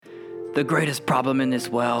The greatest problem in this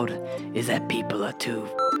world is that people are too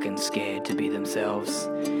fucking scared to be themselves.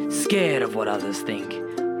 Scared of what others think.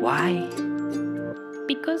 Why?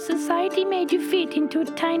 Because society made you fit into a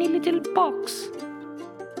tiny little box.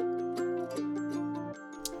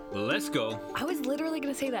 Let's go. I was literally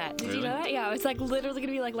going to say that. Did you know that? Yeah, I was like literally going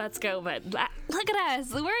to be like, let's go. But look at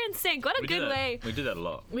us. We're in sync. What a good way. We do that a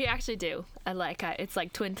lot. We actually do. I like it's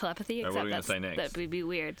like twin telepathy. Right, what are we going to say next? That would be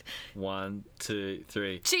weird. 1, 2,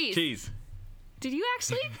 3. Cheese. Did you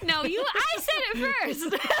actually? No, I said it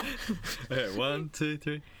first. Okay, 1, 2,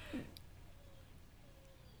 3.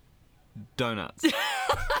 Donuts.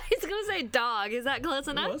 I was going to say dog. Is that close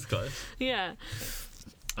enough? Well, that's close. Yeah.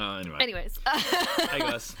 Anyways. Hey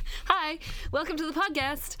guys. Hi. Welcome to the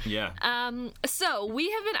podcast. Yeah. So we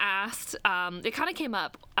have been asked, it kind of came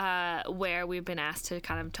up where we've been asked to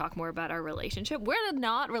kind of talk more about our relationship. We're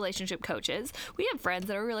not relationship coaches. We have friends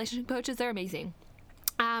that are relationship coaches. They're amazing.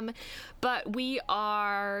 But we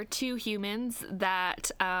are two humans that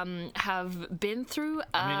have been through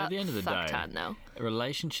at the end of the day, ton, though.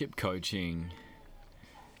 Relationship coaching,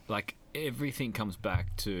 like, everything comes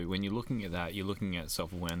back to, when you're looking at that, you're looking at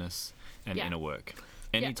self-awareness and inner work.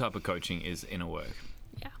 Any type of coaching is inner work.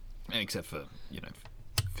 Yeah. Except for,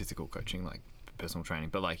 physical coaching, like personal training.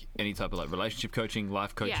 But, like, any type of, like, relationship coaching,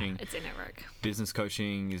 life coaching. Yeah, it's inner work. Business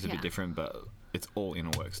coaching is a bit different, but it's all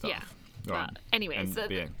inner work stuff. Yeah. Right. Anyways,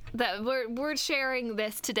 we're sharing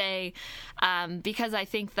this today because I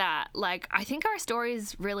think that, I think our story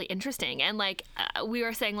is really interesting. And, we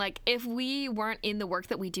were saying, if we weren't in the work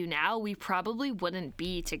that we do now, we probably wouldn't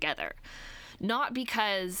be together. Not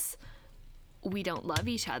because we don't love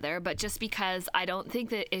each other, but just because I don't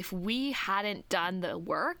think that if we hadn't done the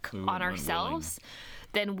work on ourselves,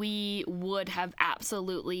 then we would have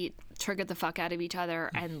absolutely triggered the fuck out of each other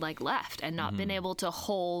and left and not been able to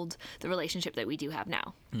hold the relationship that we do have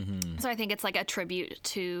now. So I think it's a tribute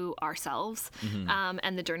to ourselves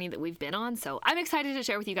and the journey that we've been on. So I'm excited to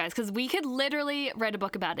share with you guys because we could literally write a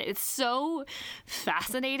book about it. It's so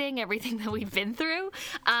fascinating, everything that we've been through.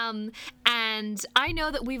 And I know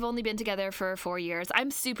that we've only been together for 4 years. I'm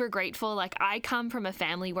super grateful. I come from a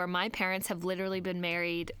family where my parents have literally been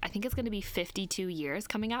married. I think it's going to be 52 years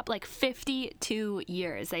coming up. 52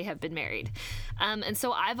 years they have been married. And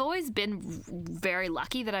so I've always been very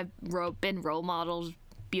lucky that I've been role modeled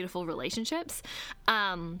beautiful relationships.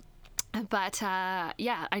 But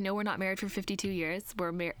I know we're not married for 52 years.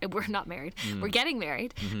 We're not married. We're getting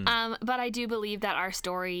married. But I do believe that our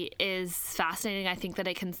story is fascinating. I think that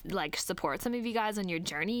it can support some of you guys on your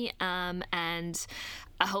journey. And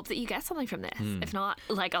I hope that you get something from this. If not,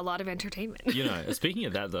 a lot of entertainment. Speaking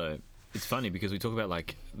of that though, it's funny because we talk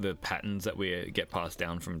about the patterns that we get passed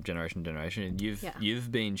down from generation to generation. And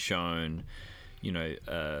you've been shown,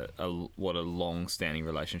 what a long-standing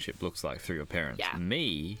relationship looks like through your parents. Yeah.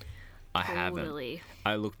 Me, I haven't.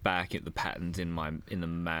 I look back at the patterns in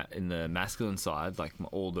the masculine side,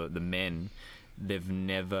 all the men, they've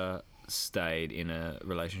never stayed in a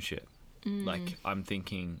relationship. I'm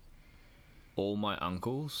thinking, all my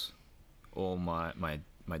uncles, all my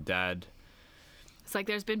dad. It's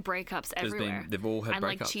there's been breakups everywhere. They've all had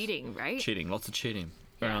breakups. And cheating, right? Cheating, lots of cheating.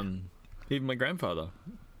 Yeah. Even my grandfather,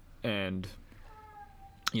 and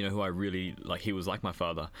who I really he was like my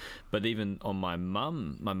father. But even on my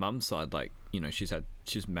mum's side,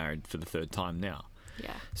 she's married for the third time now.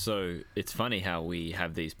 Yeah. So it's funny how we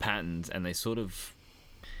have these patterns, and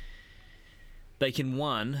they can,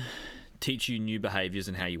 one, teach you new behaviors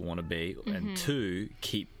and how you want to be, and two,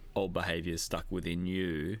 keep old behaviors stuck within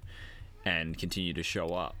you and continue to show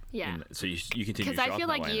up. Yeah. So you continue to show up. Because I feel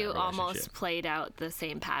like you almost played out the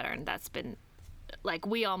same pattern that's been,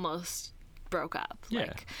 we almost broke up.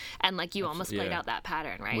 And you almost played out that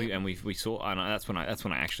pattern, right? We saw, and that's when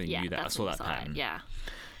I actually knew that. I saw that pattern. Yeah.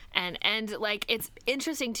 And it's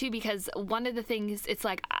interesting too, because one of the things, it's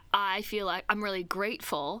I feel like I'm really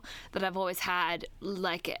grateful that I've always had,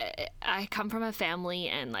 I come from a family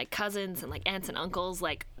and cousins and aunts and uncles,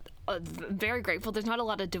 very grateful. There's not a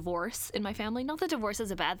lot of divorce in my family. Not that divorce is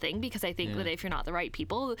a bad thing, because I think that if you're not the right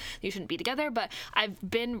people, you shouldn't be together. But I've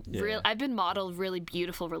been modeled really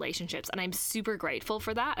beautiful relationships, and I'm super grateful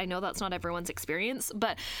for that. I know that's not everyone's experience,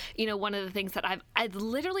 but one of the things that I've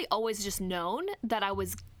literally always just known that I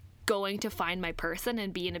was going to find my person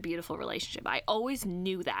and be in a beautiful relationship. I always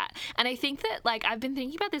knew that. And I think that, like, I've been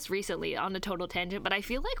thinking about this recently on a total tangent, but I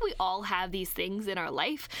feel like we all have these things in our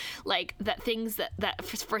life, like that things that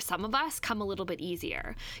for some of us come a little bit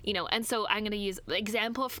easier, you know. And so I'm going to use the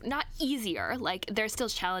example of not easier, like there's still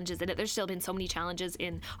challenges in it. There's still been so many challenges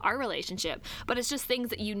in our relationship, but it's just things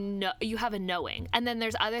that you know, you have a knowing. And then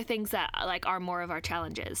there's other things that like are more of our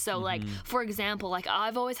challenges. So like, for example, like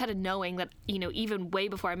I've always had a knowing that, you know, even way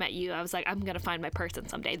before I met you, I was like, I'm going to find my person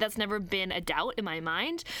someday. That's never been a doubt in my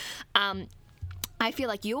mind. I feel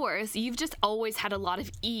like you've just always had a lot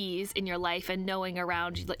of ease in your life and knowing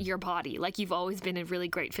around your body. Like you've always been in really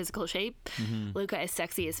great physical shape. Luca is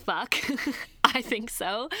sexy as fuck. I think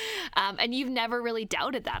so. And you've never really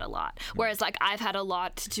doubted that a lot. Whereas like I've had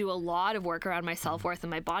to do a lot of work around my self-worth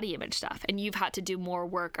and my body image stuff. And you've had to do more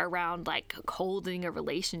work around like holding a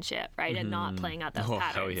relationship, right? And not playing out those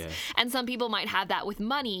patterns. Hell yeah. And some people might have that with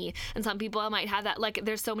money, and some people might have that, like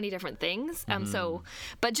there's so many different things.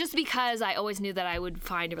 But just because I always knew that I would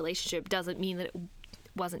find a relationship doesn't mean that it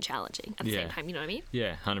wasn't challenging at the same time, you know what I mean?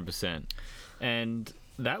 Yeah, 100%. And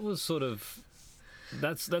that was sort of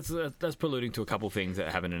that's preluding to a couple things that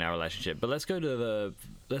happened in our relationship. But let's go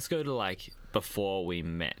to like before we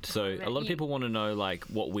met. So a lot of people want to know like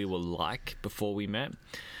what we were like before we met.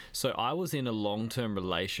 So I was in a long-term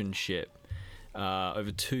relationship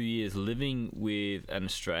over 2 years, living with an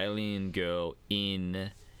Australian girl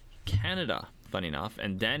in Canada, funny enough,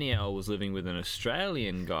 and Danielle was living with an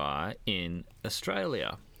Australian guy in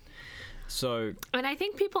Australia. So, and I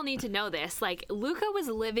think people need to know this. Like, Luca was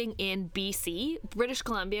living in BC, British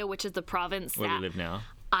Columbia, which is the province where we live now.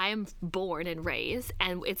 I'm born and raised,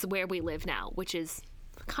 and it's where we live now, which is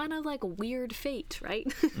kind of like a weird fate, right?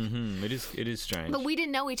 It is strange. But we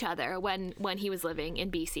didn't know each other when he was living in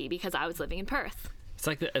BC because I was living in Perth. It's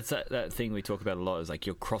like that thing we talk about a lot is like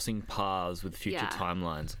you're crossing paths with future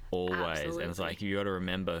timelines always. Absolutely. And it's like you got to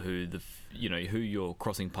remember who you're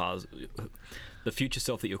crossing paths, the future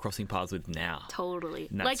self that you're crossing paths with now. Totally.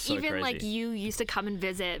 Like so even crazy. Like you used to come and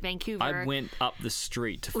visit Vancouver. I went up the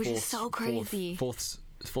street to which is so crazy. Fourth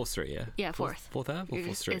Street, yeah. Yeah, Fourth. Fourth Ave or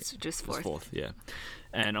Fourth Street? It's just Fourth. It's Fourth, yeah.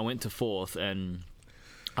 And I went to Fourth and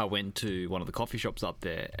I went to one of the coffee shops up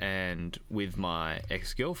there and with my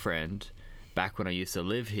ex-girlfriend back when I used to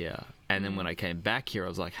live here, and then when I came back here I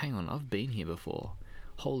was like, hang on, I've been here before.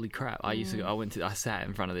 Holy crap. I sat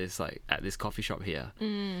in front of this, like, at this coffee shop here,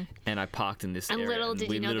 and I parked in this area, and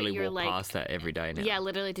we literally walk past that every day now. Yeah,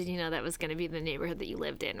 literally did you know that was going to be the neighborhood that you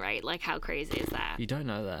lived in, right? Like, how crazy is that? You don't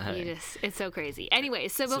know that, hey? It's so crazy. Anyway,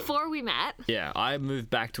 so before we met... Yeah, I moved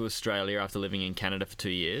back to Australia after living in Canada for 2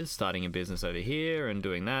 years, starting a business over here and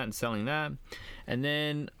doing that and selling that, and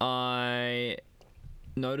then I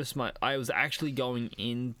noticed I was actually going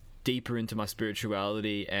in deeper into my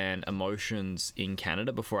spirituality and emotions in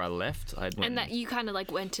Canada before I left. And that you kind of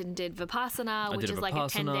like went and did Vipassana, which is like a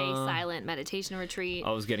 10-day silent meditation retreat.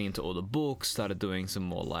 I was getting into all the books, started doing some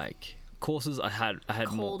more like courses. I had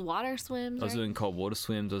cold water swims. I was doing cold water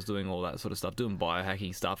swims. I was doing all that sort of stuff, doing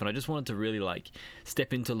biohacking stuff, and I just wanted to really like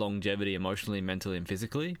step into longevity emotionally, mentally, and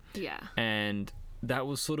physically. Yeah. And that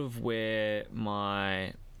was sort of where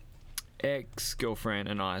my ex-girlfriend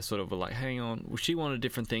and I sort of were like, hang on, well, she wanted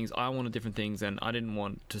different things, I wanted different things, and I didn't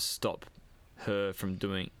want to stop her from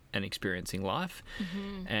doing and experiencing life.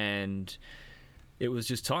 And it was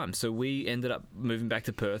just time. So we ended up moving back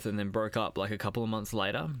to Perth and then broke up like a couple of months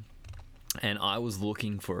later. And I was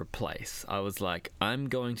looking for a place. I was like, I'm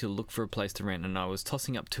going to look for a place to rent. And I was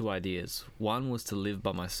tossing up two ideas. One was to live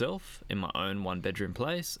by myself in my own one-bedroom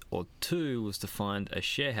place. Or two was to find a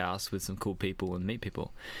share house with some cool people and meet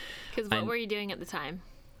people. Because what were you doing at the time?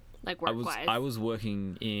 Like work-wise? I was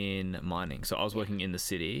working in mining. So I was working in the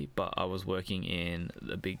city, but I was working in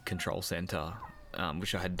the big control centre,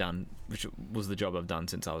 which was the job I've done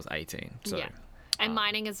since I was 18. So. Yeah. And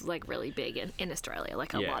mining is like really big in Australia.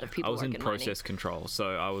 Like a lot of people work in mining. I was in process control,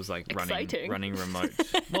 so I was like running remote.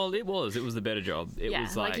 Well, it was the better job. It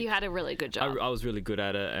was like you had a really good job. I was really good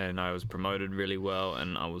at it, and I was promoted really well,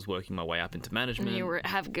 and I was working my way up into management. And you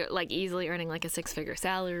easily earning like a 6-figure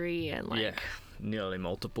salary and like nearly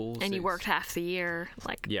multiples. And you worked half the year,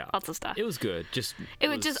 lots of stuff. It was good. It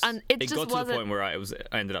got to the point where I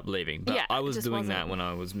ended up leaving, but I was doing that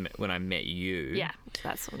when I met you. Yeah,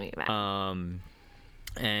 that's when we met.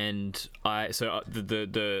 And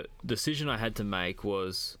the decision I had to make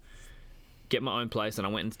was get my own place, and I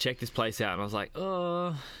went and checked this place out, and I was like,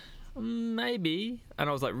 maybe, and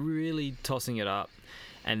I was like really tossing it up,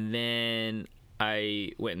 and then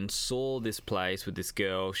I went and saw this place with this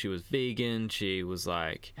girl. She was vegan. She was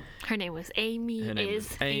like... Her name was Amy. Her name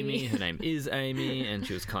is Amy. Her name is Amy. And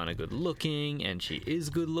she was kind of good looking. And she is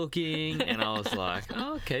good looking. And I was like,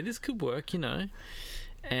 oh, okay, this could work, you know.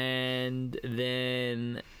 And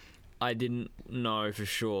then I didn't know for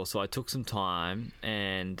sure. So I took some time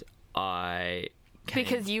and I...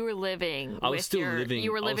 Because you were living with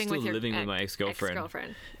my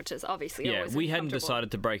ex-girlfriend. Which is obviously always we hadn't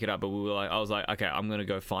decided to break it up, but I was like, okay, I'm gonna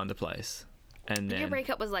go find a place. And then your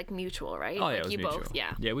breakup was like mutual, right? Oh yeah, like it was you mutual. Both,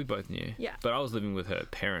 yeah. Yeah, we both knew. Yeah. But I was living with her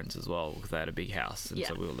parents as well because they had a big house, and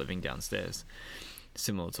so we were living downstairs,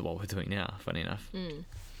 similar to what we're doing now. Funny enough.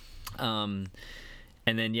 And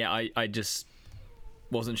then I just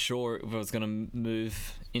wasn't sure if I was going to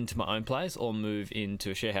move into my own place or move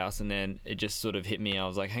into a share house, and then it just sort of hit me. I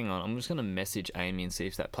was like, hang on, I'm just going to message Amy and see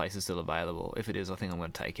if that place is still available. If it is, I think I'm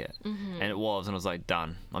going to take it. And it was, and I was like,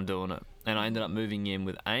 done, I'm doing it. And I ended up moving in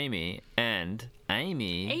with Amy, and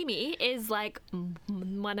Amy is like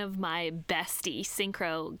one of my bestie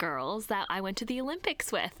synchro girls that I went to the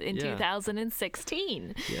Olympics with in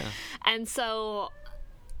 2016. Yeah. And so...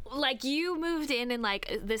 Like, you moved in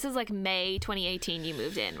like, this is like May 2018 you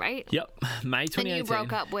moved in, right? Yep, May 2018. And you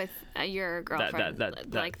broke up with your girlfriend.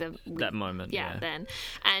 That moment, yeah. Then.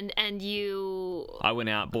 And you... I went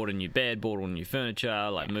out, bought a new bed, bought all new furniture,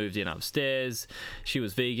 like moved in upstairs. She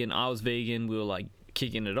was vegan, I was vegan, we were like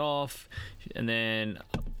kicking it off. And then...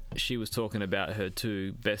 she was talking about her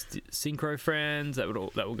two best synchro friends that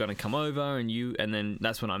were going to come over, and then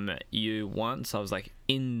that's when I met you once. I was like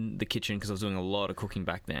in the kitchen because I was doing a lot of cooking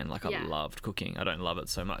back then. Like I loved cooking. I don't love it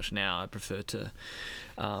so much now. I prefer to,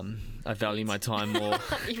 I value my time more.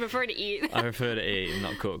 You prefer to eat. I prefer to eat and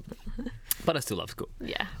not cook, but I still love to cook.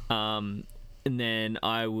 Yeah. And then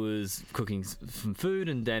I was cooking some food,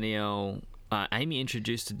 and Danielle, Amy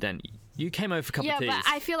introduced to Dan. You came over for a cup of tea. Yeah,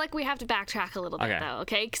 but I feel like we have to backtrack a little bit, though,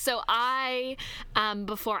 okay? So I,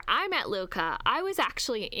 before I met Luca, I was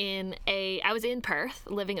actually I was in Perth,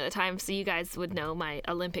 living at the time, so you guys would know my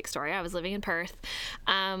Olympic story. I was living in Perth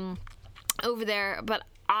over there, but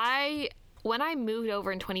when I moved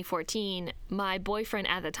over in 2014, my boyfriend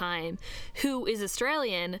at the time, who is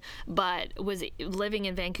Australian but was living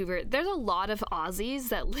in Vancouver, there's a lot of Aussies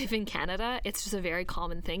that live in Canada. It's just a very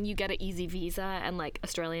common thing. You get an easy visa, and like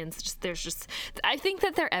Australians, I think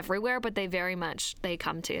that they're everywhere, but they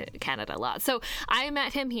come to Canada a lot. So I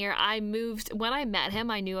met him here. When I met him,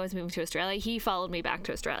 I knew I was moving to Australia. He followed me back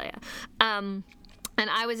to Australia. And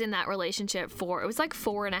I was in that relationship for, it was like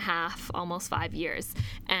 4.5, almost 5 years.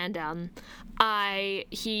 And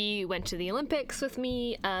he went to the Olympics with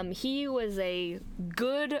me. He's a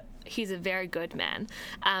very good man.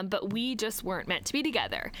 But we just weren't meant to be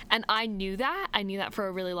together. And I knew that. I knew that for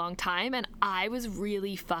a really long time. And I was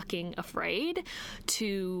really fucking afraid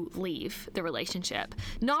to leave the relationship.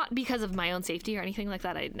 Not because of my own safety or anything like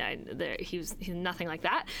that. He's nothing like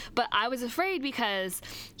that. But I was afraid because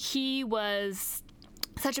he was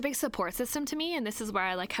such a big support system to me, and this is where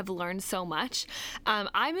I like have learned so much.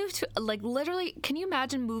 I moved to, like, literally, can you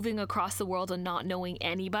imagine moving across the world and not knowing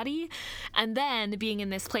anybody, and then being in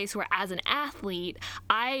this place where, as an athlete,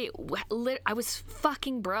 I was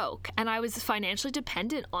fucking broke, and I was financially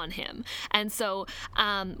dependent on him, and so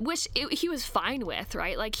he was fine with,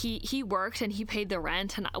 right? Like he worked and he paid the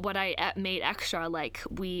rent, and what I made extra, like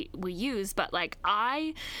we used, but like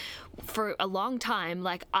for a long time,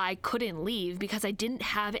 like I couldn't leave because I didn't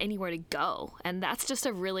have anywhere to go, and that's just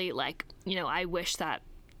a really, like, you know, I wish that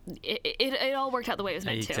it all worked out the way it was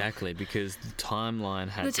meant to. Exactly, because the timeline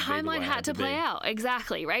had to play out.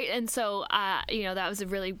 Exactly, right? And so that was a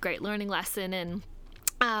really great learning lesson, and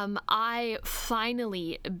I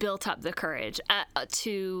finally built up the courage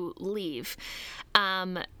to leave,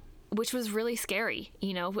 which was really scary.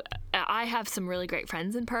 You know, I have some really great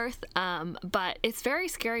friends in Perth, but it's very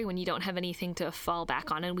scary when you don't have anything to fall back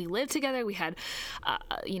on. And we lived together. We had, a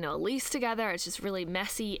lease together. It's just really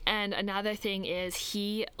messy. And another thing is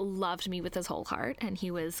he loved me with his whole heart, and he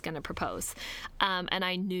was going to propose. And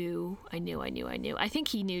I knew. I think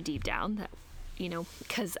he knew deep down that,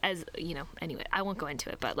 because anyway, I won't go into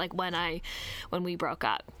it, but like when we broke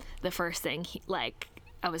up, the first thing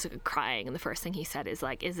I was crying, and the first thing he said is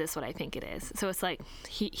like, "Is this what I think it is?" So it's like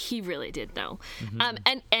he really did know,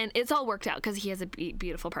 and it's all worked out because he has a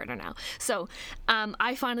beautiful partner now. So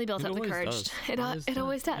I finally built up the courage. It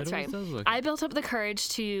always does, right? I built up the courage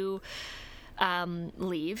to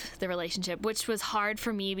leave the relationship, which was hard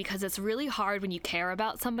for me because it's really hard when you care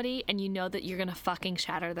about somebody and you know that you're gonna fucking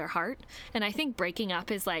shatter their heart. And I think breaking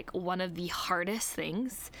up is like one of the hardest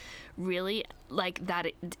things, really, like, that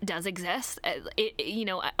it does exist. You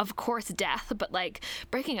know, of course death, but like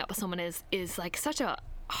breaking up with someone is like such a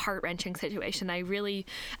heart-wrenching situation.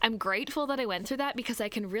 I'm grateful that I went through that because I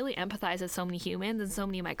can really empathize with so many humans and so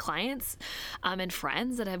many of my clients and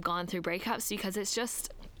friends that have gone through breakups, because it's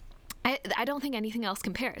just, I don't think anything else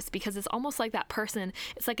compares, because it's almost like that person,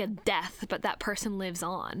 it's like a death, but that person lives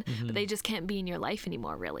on, but they just can't be in your life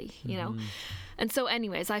anymore, really, you know? And so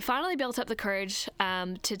anyways, I finally built up the courage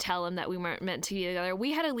to tell him that we weren't meant to be together.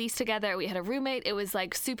 We had a lease together. We had a roommate. It was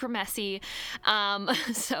like super messy. And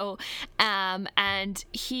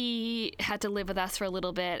he had to live with us for a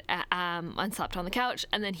little bit and slept on the couch,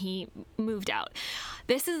 and then he moved out.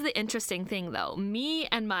 This is the interesting thing, though. Me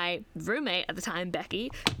and my roommate at the time, Becky,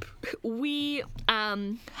 we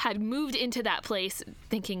had moved into that place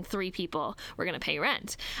thinking 3 people were going to pay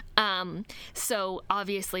rent. So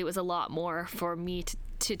obviously it was a lot more for me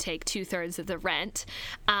to take 2/3 of the rent,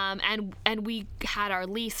 and we had our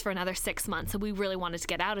lease for another 6 months, so we really wanted to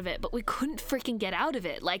get out of it, but we couldn't freaking get out of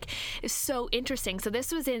it. Like, it's so interesting. So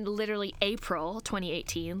this was in literally April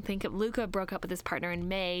 2018. Think of Luca broke up with his partner in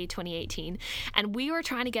May 2018, and we were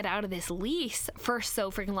trying to get out of this lease for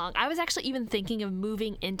so freaking long. I was actually even thinking of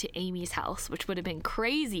moving into Amy's house, which would have been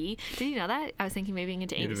crazy. Did you know that? I was thinking moving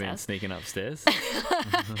into Amy's house. Sneaking upstairs.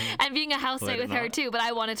 And being a housemate with her too, but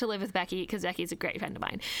I wanted to live with Becky because Becky's a great friend of mine.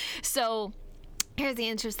 So here's the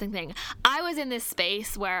interesting thing. I was in this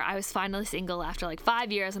space where I was finally single after like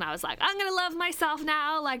 5 years, and I was like, I'm gonna love myself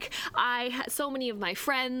now. Like, so many of my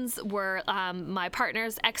friends were my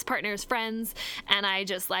ex-partner's friends, and I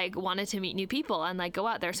just like wanted to meet new people and like go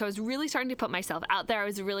out there. So I was really starting to put myself out there. I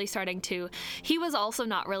was really starting to, he was also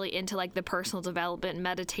not really into like the personal development,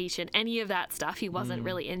 meditation, any of that stuff. He wasn't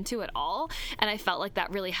really into at all. And I felt like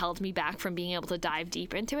that really held me back from being able to dive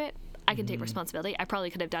deep into it. I can take responsibility. I probably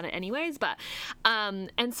could have done it anyways, but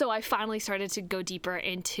and so I finally started to go deeper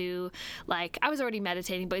into, like, I was already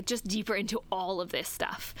meditating, but just deeper into all of this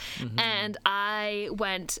stuff. And I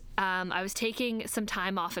went, I was taking some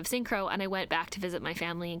time off of Synchro, and I went back to visit my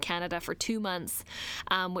family in Canada for 2 months,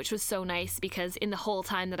 which was so nice because in the whole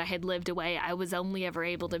time that I had lived away, I was only ever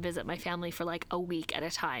able to visit my family for like a week at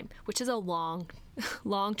a time, which is a long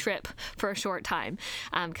trip for a short time,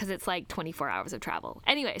 because it's like 24 hours of travel.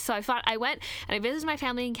 Anyway, so I went and I visited my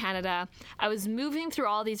family in Canada. I was moving through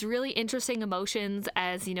all these really interesting emotions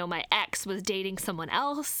as, you know, my ex was dating someone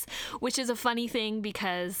else, which is a funny thing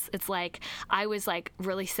because it's like I was like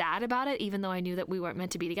really sad about it, even though I knew that we weren't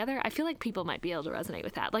meant to be together. I feel like people might be able to resonate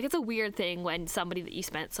with that. Like, it's a weird thing when somebody that you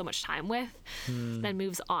spent so much time with then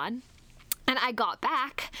moves on. And I got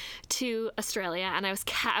back to Australia, and I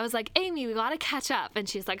was like, Amy, we gotta catch up. And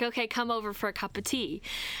she's like, okay, come over for a cup of tea.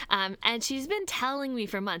 And she's been telling me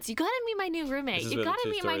for months, you gotta meet my new roommate. You gotta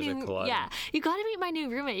meet my new you gotta meet my new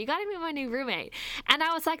roommate. You gotta meet my new roommate. And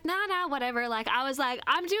I was like, nah, whatever. Like, I was like,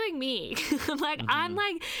 I'm doing me. Like, I'm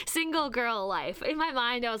like single girl life. In my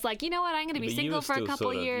mind, I was like, you know what? I'm gonna be single for a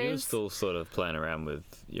couple years. You were still sort of playing around with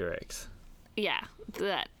your ex. Yeah,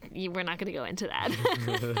 we're not going to go into that.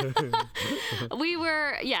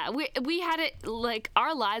 We had it, like,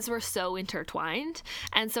 our lives were so intertwined,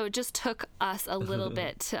 and so it just took us a little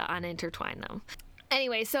bit to unintertwine them.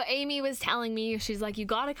 Anyway, so Amy was telling me, she's like, you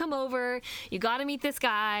got to come over, you got to meet this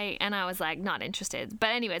guy, and I was like, not interested. But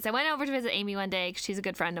anyways, I went over to visit Amy one day, 'cause she's a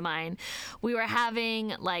good friend of mine. We were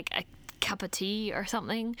having like a cup of tea or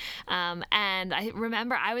something, and I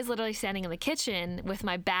remember I was literally standing in the kitchen with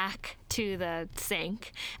my back to the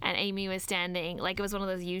sink, and Amy was standing, like, it was one of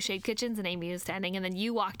those U-shaped kitchens, and Amy was standing, and then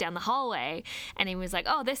you walked down the hallway, and Amy was like,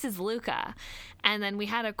 oh, this is Luca, and then we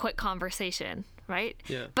had a quick conversation, right?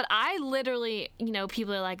 Yeah. But I literally, you know,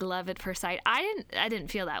 people are like love at first sight. I didn't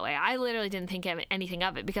feel that way. I literally didn't think anything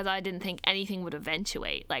of it because I didn't think anything would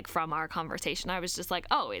eventuate, like, from our conversation. I was just like,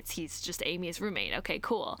 oh, he's just Amy's roommate. Okay,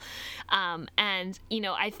 cool. And, you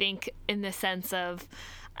know, I think in the sense of,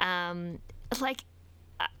 like,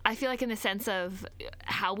 I feel like in the sense of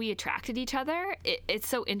how we attracted each other, it's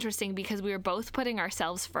so interesting because we were both putting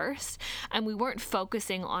ourselves first, and we weren't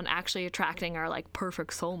focusing on actually attracting our, like,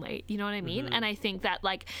 perfect soulmate. You know what I mean? And I think that,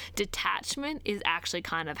 like, detachment is actually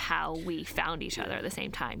kind of how we found each other at the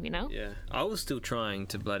same time, you know? Yeah. I was still trying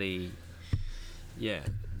to bloody... Yeah.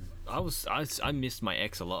 I missed my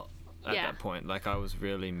ex a lot at that point. Like, I was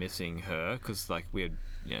really missing her because, like, we had...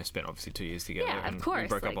 You know, spent obviously 2 years together, yeah, and of course, we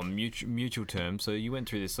broke up on mutual terms. So you went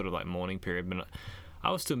through this sort of like mourning period, but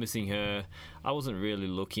I was still missing her. I wasn't really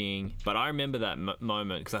looking, but I remember that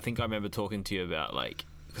moment because I think I remember talking to you about like,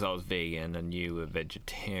 because I was vegan and you were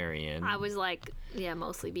vegetarian. I was like,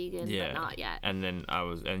 mostly vegan, but not yet. And then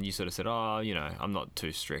and you sort of said, oh, you know, I'm not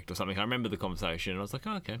too strict or something. I remember the conversation and I was like,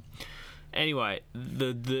 oh, okay. Anyway,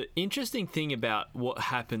 the interesting thing about what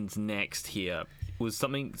happens next here was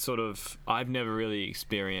something sort of I've never really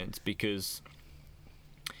experienced, because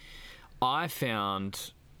I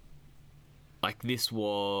found like this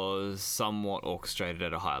was somewhat orchestrated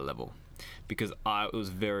at a higher level, because it was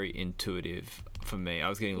very intuitive for me. I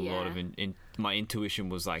was getting a lot of my intuition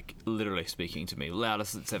was like literally speaking to me,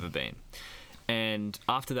 loudest it's ever been. And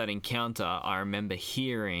after that encounter, I remember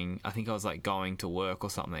hearing, I think I was like going to work or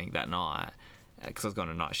something that night, because I was going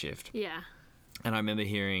to night shift. Yeah. And I remember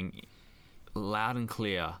hearing loud and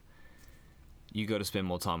clear, you got to spend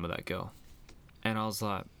more time with that girl. And I was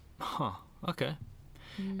like, huh, okay.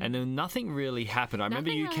 And then nothing really happened. I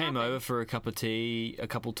remember you came over for a cup of tea a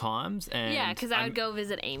couple times. And yeah, because I would go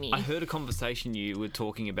visit Amy. I heard a conversation you were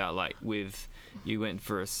talking about, like with you went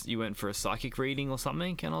for a psychic reading or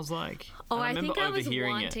something, and I was like, I think I was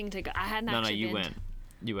wanting to go. I hadn't actually been.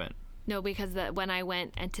 You went. No, because when I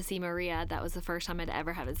went and to see Maria, that was the first time I'd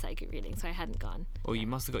ever had a psychic reading, so I hadn't gone. Well, you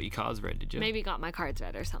must have got your cards read, did you? Maybe got my cards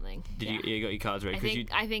read or something. Did you? Yeah, you got your cards read.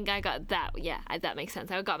 I think I got that. Yeah, that makes sense.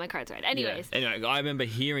 I got my cards read. Anyways. Yeah. Anyway, I remember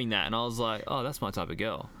hearing that, and I was like, oh, that's my type of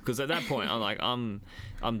girl. Because at that point, I'm like, I'm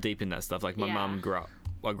deep in that stuff. Like my mum grew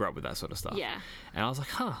up with that sort of stuff. Yeah. And I was like,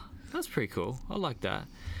 huh, that's pretty cool. I like that.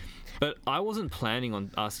 But I wasn't planning on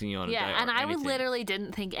asking you on a date. Yeah, and I anything. literally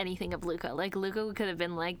didn't think anything of Luca. Like, Luca could have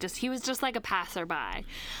been like, he was just like a passerby.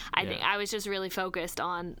 I think I was just really focused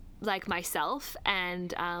on like myself,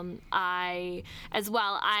 and and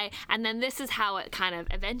then this is how it kind of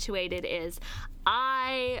eventuated is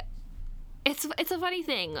it's a funny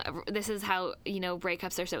thing. This is how,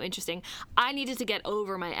 breakups are so interesting. I needed to get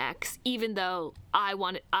over my ex, even though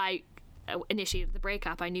I initiated the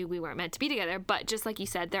breakup. I knew we weren't meant to be together, but just like you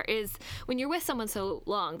said, there is, when you're with someone so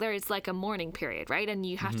long, there is like a mourning period, right? And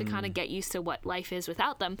you have to kind of get used to what life is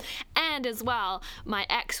without them. And as well, my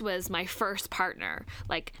ex was my first partner,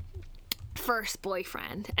 like first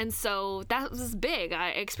boyfriend, and so that was big. I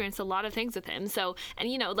experienced a lot of things with him. So, and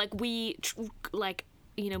we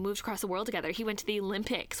moved across the world together. He went to the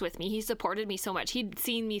Olympics with me. He supported me so much. He'd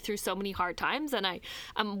seen me through so many hard times, and I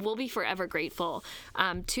will be forever grateful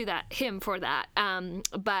to him for that.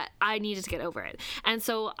 But I needed to get over it. And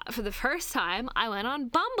so for the first time, I went on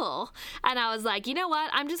Bumble, and I was like, you know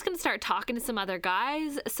what? I'm just going to start talking to some other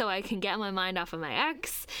guys so I can get my mind off of my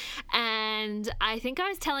ex. And I think I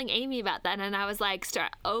was telling Amy about that, and I was like,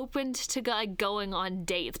 open to going on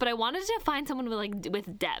dates. But I wanted to find someone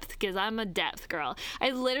with depth, because I'm a depth girl.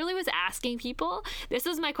 I literally was asking people, this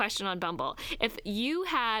was my question on Bumble, if you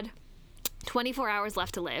had 24 hours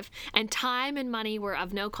left to live and time and money were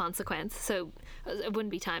of no consequence, so it wouldn't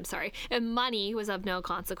be time, sorry, and money was of no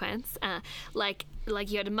consequence, like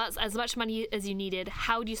you had as much money as you needed,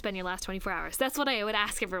 how would you spend your last 24 hours? That's what I would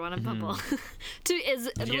ask everyone on Bumble. Did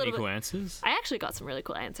you get any cool answers? I actually got some really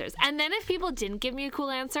cool answers. And then if people didn't give me a cool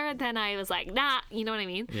answer, then I was like, nah, you know what I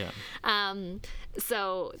mean? Yeah.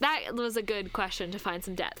 So that was a good question to find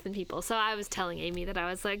some depth in people. So I was telling Amy that I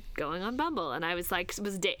was like going on Bumble, and I was like,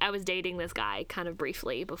 I was dating this guy kind of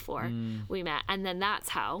briefly before we met. And then that's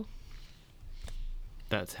how.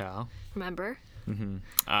 Remember? Mm-hmm.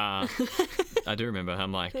 I do remember.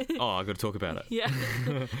 I'm like, oh, I've got to talk about it. Yeah.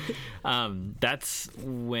 That's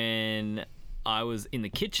when I was in the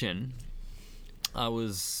kitchen. I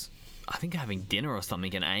think having dinner or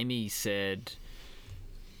something, and Amy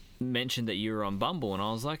mentioned that you were on Bumble, and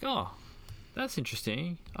I was like, oh, that's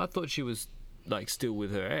interesting. I thought she was like still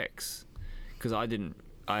with her ex, because I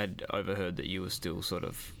had overheard that you were still sort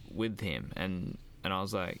of with him, and I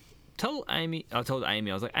was like, I told Amy, I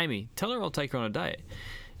was like, Amy, tell her I'll take her on a date.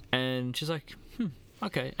 And she's like,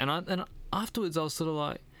 okay. And afterwards I was sort of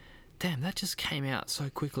like, damn, that just came out so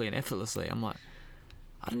quickly and effortlessly. I'm like,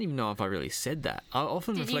 I don't even know if I really said that. I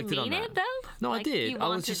often reflected on that. Did you mean it though? No, I did. I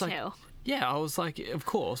was just like, yeah, I was like, of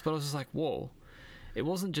course, but I was just like, whoa. It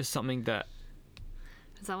wasn't just something that,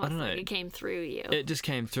 it's almost like it came through you. It just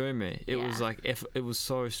came through me. It was like, it was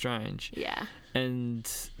so strange. Yeah. And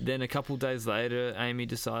then a couple days later, Amy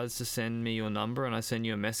decides to send me your number, and I send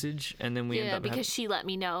you a message, and then we end up because she let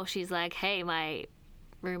me know. She's like, hey, my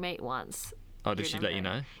roommate wants. Oh, did she let you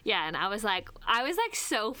know? Yeah, and I was like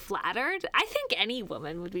so flattered. I think any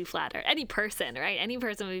woman would be flattered. Any person, right? Any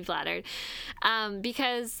person would be flattered.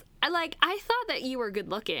 Because I thought that you were good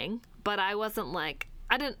looking, but I wasn't like,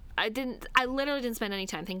 I literally didn't spend any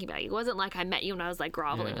time thinking about you. It wasn't like I met you and I was like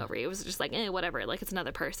groveling over you. It was just like, whatever, like it's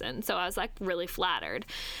another person. So I was like really flattered.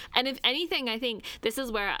 And if anything, I think this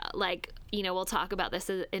is where like, we'll talk about this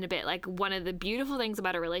in a bit. Like one of the beautiful things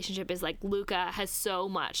about a relationship is like Luca has so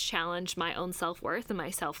much challenged my own self-worth and my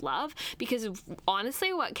self-love, because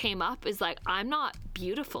honestly what came up is like, I'm not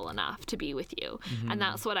beautiful enough to be with you. And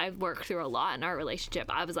that's what I've worked through a lot in our relationship.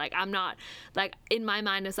 I was like, I'm not, like in my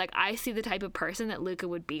mind it's like, I see the type of person that Luca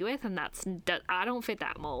would be with, and I don't fit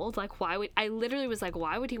that mold. Like I literally was like,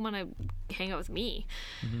 why would he want to hang out with me?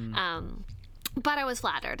 But I was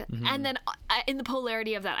flattered. And then in the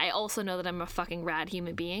polarity of that, I also know that I'm a fucking rad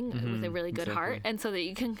human being with a really good heart. And so that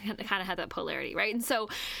you can kind of have that polarity, right? And so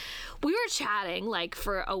we were chatting like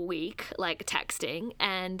for a week, like texting.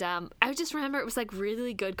 And I just remember it was like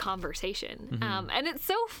really good conversation. And it's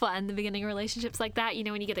so fun, the beginning of relationships like that,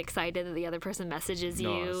 when you get excited that the other person messages you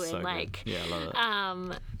and so like, good. Yeah, I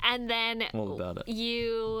love it. And then all about it.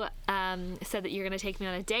 You said that you're going to take me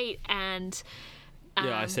on a date, and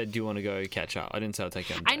yeah, I said, do you want to go catch up? I didn't say I'll take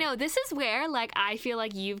you on a date. I know, this is where like I feel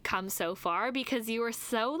like you've come so far, because you were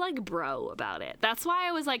so like bro about it. That's why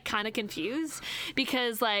I was like kind of confused,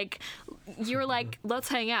 because like you were like, let's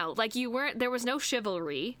hang out. Like there was no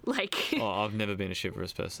chivalry. Like I've never been a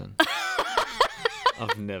chivalrous person.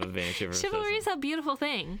 I've never been a chivalrous person. Chivalry is a beautiful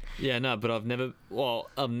thing. Yeah, no, but I've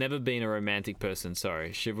never been a romantic person.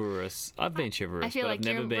 Sorry, chivalrous. I've been chivalrous. I feel but like I've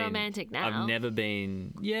never you're been romantic now. I've never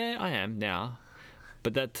been. Yeah, I am now.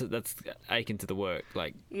 But that's akin to the work.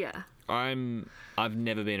 Like, yeah, I've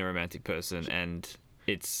never been a romantic person, and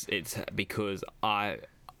it's because I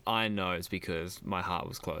know it's because my heart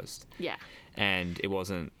was closed. Yeah, and it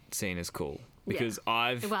wasn't seen as cool, because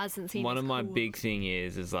it wasn't seen. One as of my cool. big thing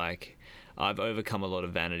is like I've overcome a lot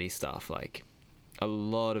of vanity stuff, like a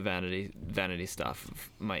lot of vanity stuff.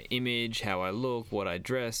 My image, how I look, what I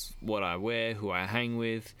dress, what I wear, who I hang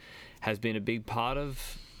with, has been a big part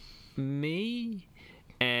of me.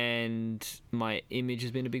 And my image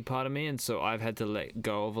has been a big part of me, and so I've had to let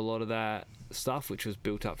go of a lot of that stuff, which was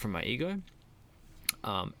built up from my ego,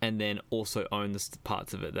 and then also own the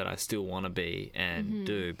parts of it that I still want to be and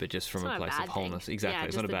do, but just from a place of wholeness. Thing. Exactly, Yeah,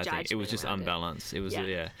 it's not a bad thing. It was just unbalanced. It was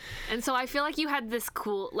yeah. And so I feel like you had this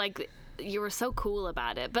cool, like you were so cool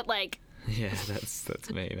about it, but like. Yeah,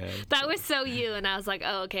 that's me, man. That was so you, and I was like,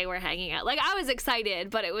 oh, okay, we're hanging out. Like, I was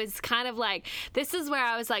excited, but it was kind of like, this is where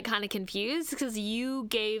I was like kind of confused, because you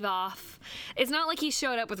gave off, it's not like he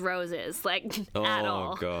showed up with roses, like, at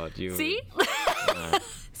all. Oh, God. See? No.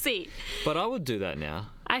 See? But I would do that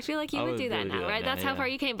now. I feel like you would do that now, right? That's how far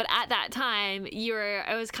you came. But at that time,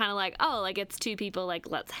 I was kind of like, oh, like it's two people, like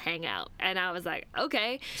let's hang out. And I was like,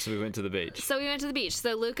 okay. So we went to the beach. So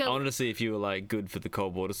Luca. I wanted to see if you were like good for the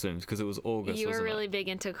cold water swims, because it was August. You were really big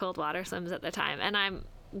into cold water swims at the time, and I'm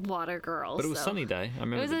water girl. But it was a sunny day. I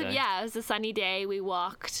remember the day. Yeah, it was a sunny day. We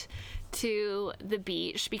walked to the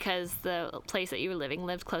beach because the place that you were living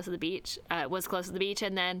was close to the beach,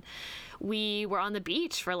 and then we were on the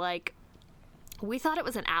beach for like. We thought it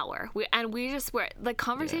was an hour. The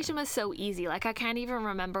conversation was so easy. Like, I can't even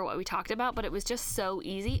remember what we talked about, but it was just so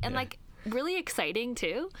easy and like really exciting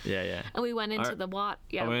too. Yeah. And we went into the water.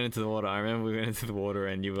 Yeah. I went into the water. I remember we went into the water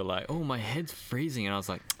and you were like, oh, my head's freezing. And I was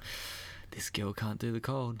like, this girl can't do the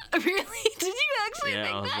cold. Really? Did you actually think that?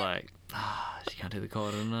 Yeah, I was like, she can't do the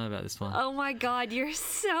cold. I don't know about this one. Oh my God, you're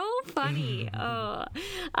so funny.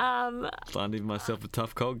 Finding myself a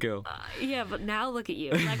tough cold girl. Yeah, but now look at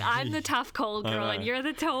you. Like, I'm the tough cold girl and you're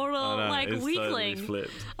the total like weakling. Totally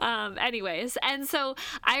flipped. Anyways, and so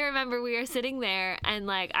I remember we were sitting there and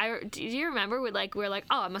like do you remember we were like,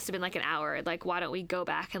 oh, it must have been like an hour. Like, why don't we go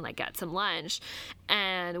back and like get some lunch?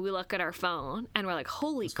 And we look at our phone and we're like,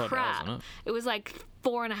 holy crap. It was like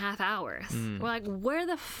 4.5 hours. We're like, where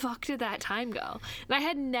the fuck did that time go? And I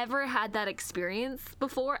had never had that experience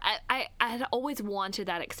before. I had always wanted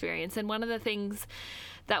that experience. And one of the things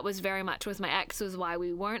that was very much with my ex was why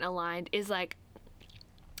we weren't aligned is like,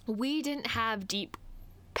 we didn't have deep,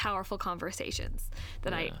 powerful conversations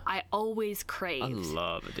that I always craved. I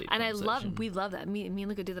love a deep and conversation. We love that. Me and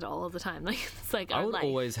Luca do that all the time. Like, it's like I would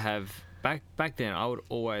always have back then. I would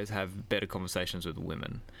always have better conversations with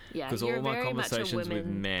women. Yeah, because all my conversations with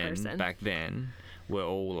men back then were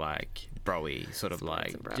all like bro-y, sort of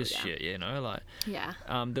like shit, you know, like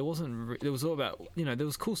there was all about, there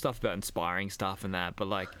was cool stuff about inspiring stuff and that, but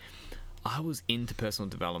like I was into personal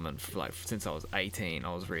development for since I was 18.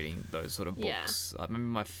 I was reading those sort of books. I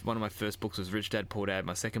remember one of my first books was Rich Dad Poor Dad.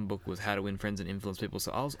 My second book was How to Win Friends and Influence People.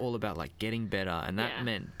 So I was all about getting better, and that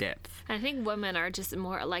meant depth. I think women are just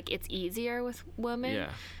more it's easier with women.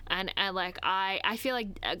 Yeah. And I feel like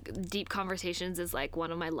deep conversations is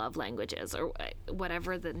one of my love languages, or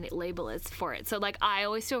whatever the label is for it. So I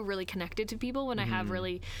always feel really connected to people when I have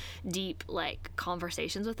really deep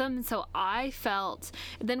conversations with them. And so I felt,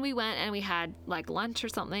 then we went and we had lunch or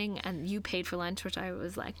something, and you paid for lunch, which I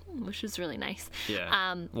was which was really nice.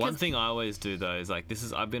 Yeah. One thing I always do though is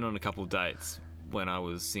I've been on a couple dates when I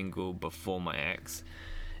was single before my ex,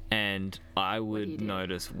 and I would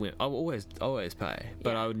notice I would always pay,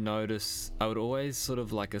 but I would always sort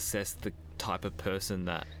of assess the type of person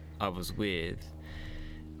that I was with,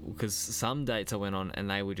 because some dates I went on and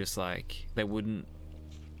they were just they wouldn't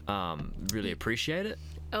really appreciate it.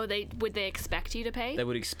 Oh, would they expect you to pay? They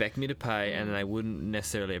would expect me to pay, and they wouldn't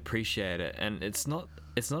necessarily appreciate it. And it's not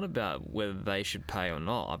about whether they should pay or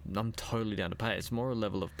not. I'm totally down to pay. It's more a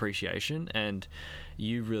level of appreciation, and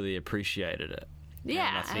you really appreciated it.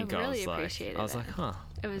 Yeah, I really appreciated it. I was huh.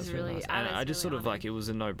 It was really nice. And I just sort of it was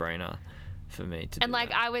a no-brainer for me to and do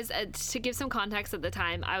that. I was to give some context at the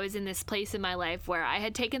time, I was in this place in my life where I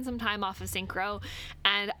had taken some time off of synchro,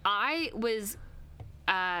 and I was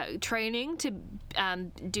training to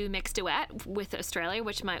do mixed duet with Australia,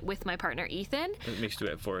 with my partner Ethan. Mixed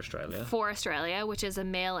duet for Australia. For Australia, which is a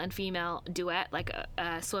male and female duet,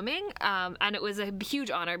 swimming. And it was a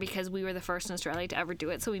huge honor because we were the first in Australia to ever do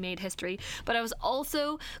it, so we made history. But I was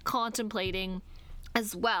also contemplating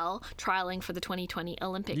as well, trialing for the 2020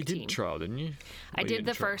 Olympic team. You did trial, didn't you? I did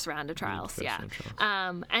the first round of trials,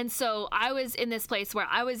 and so I was in this place where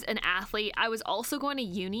I was an athlete. I was also going to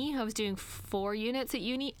uni. I was doing 4 units at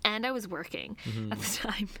uni, and I was working at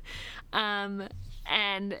the time.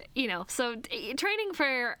 And so training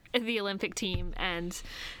for the Olympic team and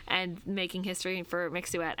making history for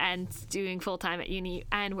mixed duet and doing full time at uni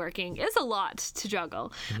and working is a lot to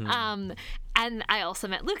juggle. And I also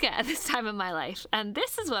met Luca at this time of my life, and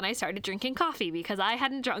this is when I started drinking coffee, because I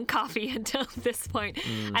hadn't drunk coffee until this point.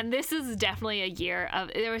 And this is definitely a year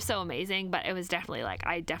of, it was so amazing, but it was definitely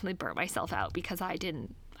I definitely burnt myself out because I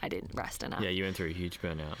didn't rest enough. Yeah, you went through a huge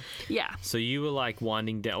burnout. Yeah. So you were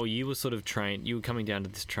winding down, or you were sort of you were coming down to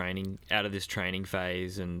this training, out of this training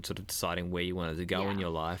phase, and sort of deciding where you wanted to go in your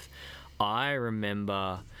life. I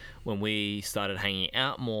remember when we started hanging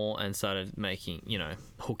out more and started making,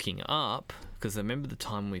 hooking up, because I remember the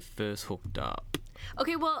time we first hooked up.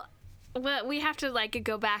 Okay, well, we have to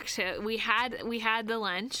go back to, we had the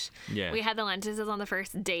lunch. Yeah. We had the lunch. This is on the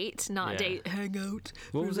first date, not date, hang out.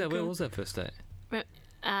 What was that? Where was that first date?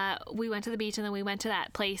 We went to the beach, and then we went to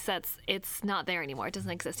that place it's not there anymore. It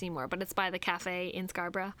doesn't exist anymore, but it's by the cafe in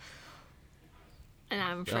Scarborough. And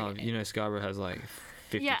I'm forgetting. Scarborough has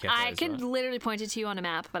 50 cafes, I can literally point it to you on a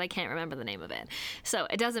map, but I can't remember the name of it. So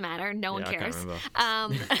it doesn't matter. No one cares. I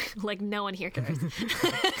can't remember. No one here cares.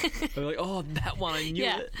 They're oh, that one, I knew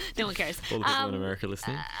it. No one cares. All the people in America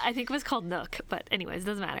listening. I think it was called Nook, but anyways, it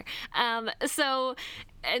doesn't matter. So,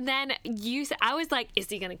 and then I was is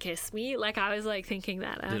he going to kiss me? I was thinking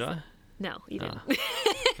that. Did I? No, you didn't.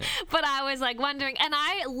 But I was wondering, and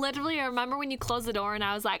I literally remember when you closed the door, and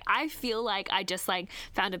I was I feel like I just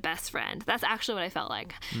found a best friend. That's actually what I felt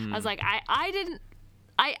like. I was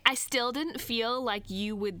I still didn't feel like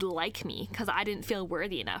you would like me, because I didn't feel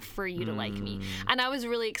worthy enough for you to like me. And I was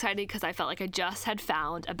really excited because I felt like I just had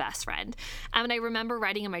found a best friend. And I remember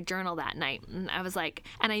writing in my journal that night, and I was and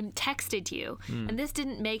I texted you, and this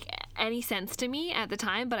didn't make any sense to me at the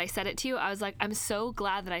time, but I said it to you. I was I'm so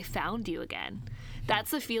glad that I found you again.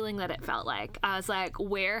 That's the feeling that it felt like. I was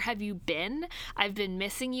where have you been? I've been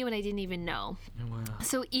missing you, and I didn't even know. Oh, wow.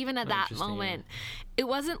 So even at that moment, it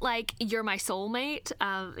wasn't you're my soulmate,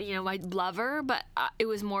 my lover, but it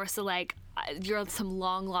was more so you're some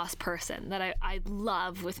long lost person that I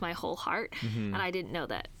love with my whole heart, and I didn't know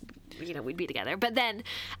that we'd be together. But then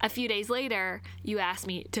a few days later, you asked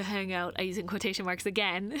me to hang out, I using quotation marks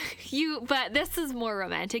again. But this is more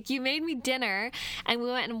romantic. You made me dinner, and we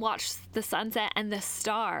went and watched the sunset and the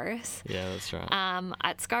stars. Yeah, that's right.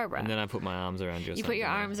 At Scarborough. And then I put my arms around you. You put your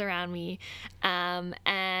arms around me,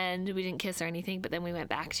 and we didn't kiss or anything. But then we went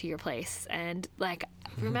back to your place, and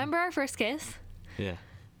remember our first kiss? Yeah.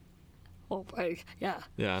 Oh, yeah.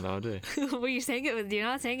 Yeah, no, I do. Well, you're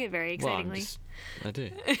not saying it very excitingly. Well, I do.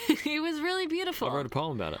 It was really beautiful. I wrote a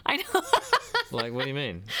poem about it. I know. What do you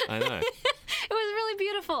mean? I know. It was really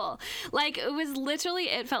really beautiful. Like, it was literally,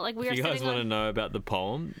 it felt like we were sitting on... If you guys want to know about the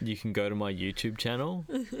poem, you can go to my YouTube channel.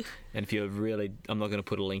 And if you're really... I'm not going to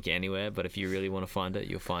put a link anywhere, but if you really want to find it,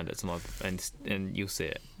 you'll find it. And you'll see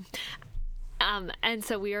it. And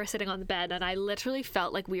so we were sitting on the bed, and I literally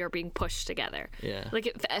felt like we were being pushed together. Yeah. Like,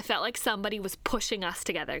 it felt like somebody was pushing us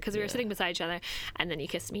together because we were sitting beside each other, and then you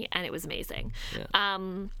kissed me, and it was amazing. Yeah.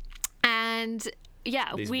 And...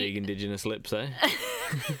 yeah, these big indigenous lips, eh?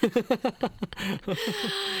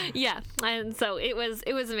 Yeah, and so it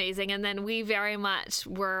was amazing, and then we very much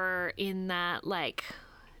were in that like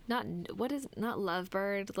not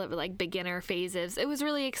lovebird, like beginner phases. It was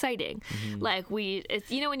really exciting. Like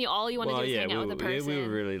it's when you want to do is hang out with a person.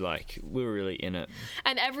 We were really in it,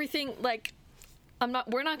 and everything like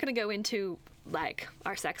we're not going to go into like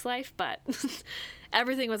our sex life, but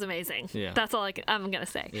everything was amazing. Yeah. That's all I'm going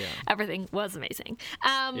to say. Yeah. Everything was amazing.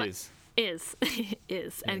 Is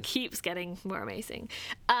and keeps getting more amazing.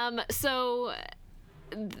 So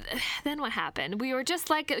then what happened? We were just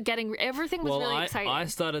like everything was really exciting.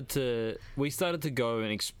 We started to go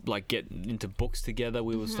and get into books together.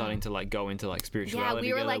 We were starting to like go into like spirituality.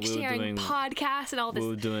 Yeah, we were together. like sharing podcasts and all this. We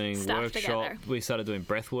were doing stuff together. We started doing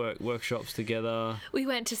breathwork workshops together. We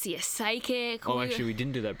went to see a psychic. Actually, we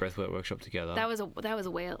didn't do that breathwork workshop together. That was a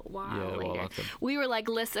while later. After. We were like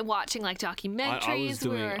watching like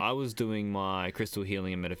documentaries. I was doing my crystal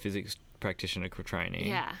healing and metaphysics practitioner training.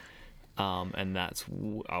 Yeah. And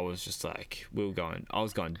I was just like, I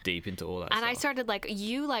was going deep into all that stuff. And I started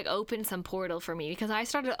you opened some portal for me because I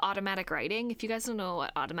started automatic writing. If you guys don't know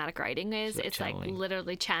what automatic writing is, it's channeling. Like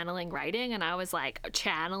literally channeling writing. And I was like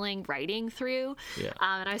channeling writing through. Yeah.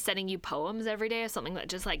 And I was sending you poems every day of something that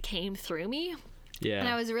just like came through me. Yeah. And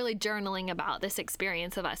I was really journaling about this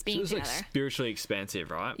experience of us being together. Like spiritually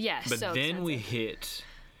expansive, right? Yes. But then expensive. We hit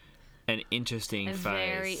an interesting phase. A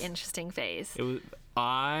very interesting phase. It was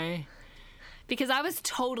because I was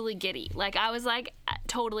totally giddy. Like, I was, like,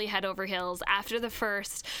 totally head over heels. After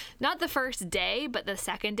not the first day, but the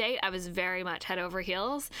second date, I was very much head over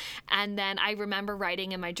heels. And then I remember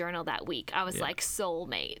writing in my journal that week. I was like,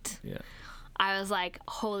 soulmate. Yeah. I was like,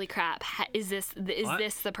 holy crap, is this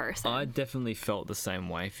the person? I definitely felt the same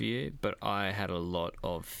way for you, but I had a lot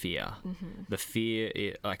of fear. Mm-hmm. The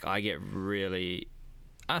fear, I get really...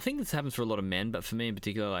 I think this happens for a lot of men, but for me in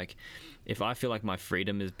particular, like, if I feel like my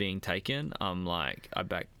freedom is being taken, I'm like, I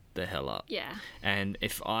back the hell up. Yeah. And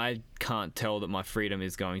if I can't tell that my freedom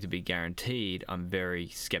is going to be guaranteed, I'm very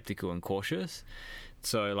skeptical and cautious.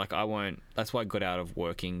 So, like, I that's why I got out of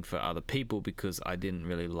working for other people, because I didn't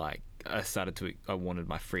really I wanted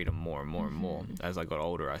my freedom more and more and more. As I got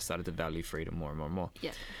older, I started to value freedom more and more and more.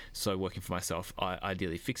 Yeah. So working for myself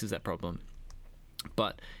ideally fixes that problem.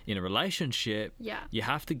 But in a relationship, you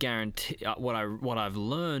have to guarantee. What I've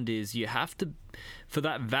learned is you have to, for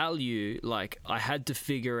that value. Like, I had to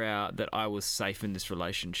figure out that I was safe in this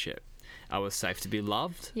relationship. I was safe to be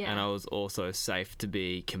loved, and I was also safe to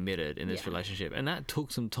be committed in this relationship. And that took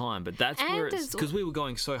some time, but that's where it's because we were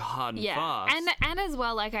going so hard and fast. And as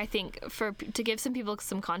well, like, I think to give some people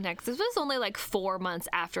some context, this was only like 4 months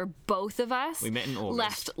after both of us we met in August.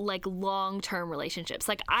 Left like long-term relationships.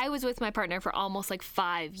 Like, I was with my partner for almost like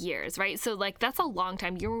 5 years, right? So like that's a long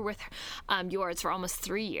time. You were with yours for almost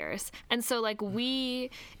 3 years, and so like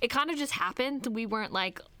it kind of just happened. We weren't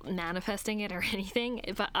like manifesting it or anything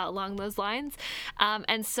along those lines,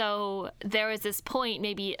 and so there was this point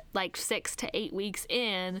maybe like 6 to 8 weeks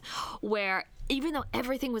in where even though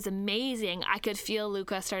everything was amazing, I could feel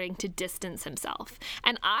Luca starting to distance himself.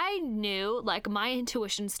 And I knew, like, my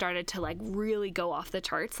intuition started to like really go off the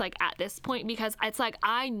charts like at this point, because it's like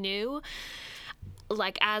I knew,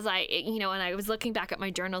 like, as I and I was looking back at my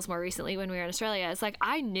journals more recently when we were in Australia, it's like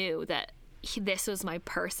I knew that this was my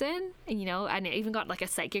person, and I even got like a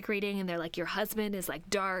psychic reading, and they're like, your husband is like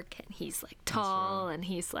dark and he's like tall, and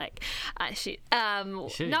he's like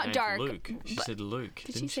not dark. Luke. She said Luke.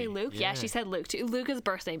 Did she say Luke? Yeah, she said Luke too. Luca's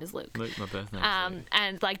birth name is Luke. Luke, my birth name.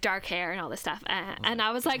 And like dark hair and all this stuff, and I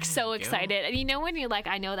was like so excited. And when you're like,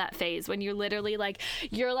 I know that phase when you're literally like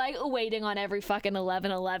you're like waiting on every fucking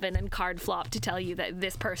 11/11 and card flop to tell you that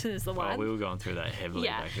this person is the one. We were going through that heavily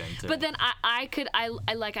back then too. But then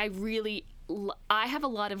I have a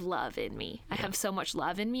lot of love in me. I have so much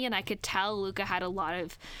love in me, and I could tell Luca had a lot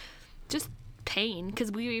of just pain,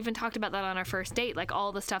 because we even talked about that on our first date, like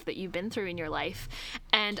all the stuff that you've been through in your life.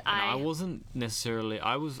 And I wasn't necessarily.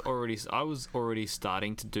 I was already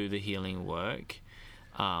starting to do the healing work,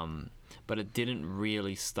 but it didn't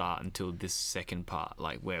really start until this second part,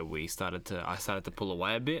 like where I started to pull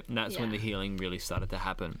away a bit, and that's when the healing really started to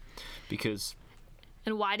happen, because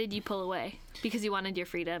And why did you pull away? Because you wanted your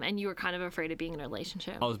freedom, and you were kind of afraid of being in a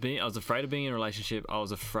relationship. I was afraid of being in a relationship. I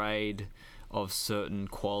was afraid of certain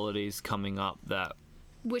qualities coming up that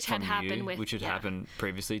which had happened happened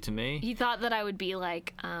previously to me. You thought that I would be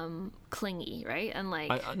like clingy, right? And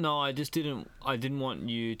like I just didn't. I didn't want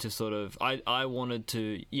you to sort of. I wanted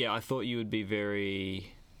to. Yeah, I thought you would be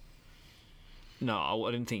very. No,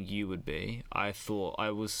 I didn't think you would be. I thought I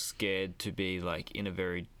was scared to be like in a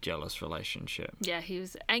very jealous relationship. Yeah, he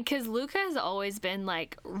was, and because Luca has always been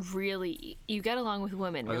like really. You get along with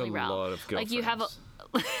women really well. I got a lot of girlfriends. Like you have a.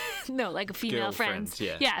 No, like female friends.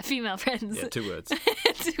 Yeah, female friends. Yeah, 2 words.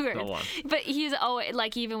 2 words. Not one. But he's always,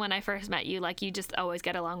 like, even when I first met you, like, you just always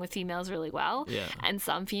get along with females really well. Yeah. And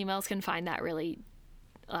some females can find that really,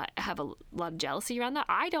 have a lot of jealousy around that.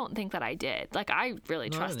 I don't think that I did. Like, I really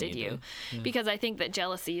trusted you. Because I think that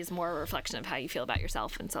jealousy is more a reflection of how you feel about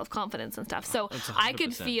yourself and self-confidence and stuff. So I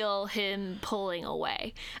could feel him pulling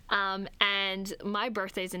away. And my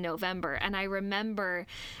birthday's in November, and I remember,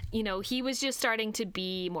 you know, he was just starting to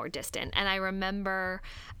be more distant. And I remember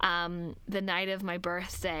the night of my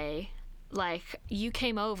birthday, like, you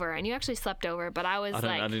came over and you actually slept over, but I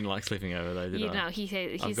didn't like sleeping over though, did I? You know,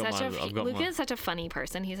 Luke is such a funny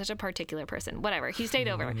person. He's such a particular person. Whatever. He stayed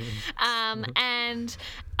over. And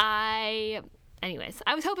anyways,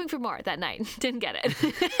 I was hoping for more that night. Didn't get it.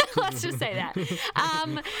 Let's just say that.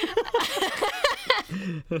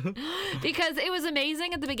 Because it was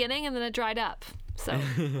amazing at the beginning and then it dried up. So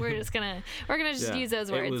we're just gonna use those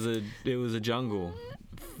words. It was a jungle.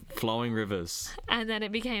 Flowing rivers. And then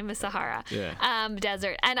it became a Sahara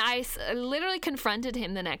desert. And I literally confronted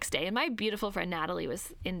him the next day. And my beautiful friend Natalie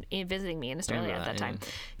was in visiting me in Australia at that time.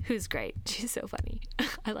 Who's great. She's so funny.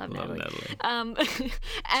 I love Natalie.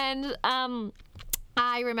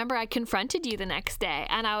 I remember I confronted you the next day.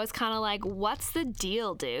 And I was kind of like, what's the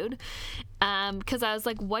deal, dude? Because I was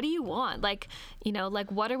like, what do you want? Like, you know,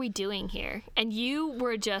 like, what are we doing here? And you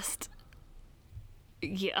were just...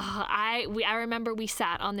 Yeah, I remember we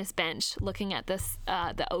sat on this bench looking at this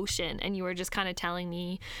the ocean, and you were just kind of telling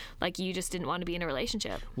me like you just didn't want to be in a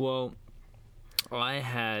relationship. Well,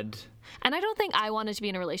 and I don't think I wanted to be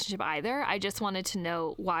in a relationship either. I just wanted to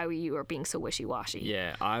know why you were being so wishy-washy.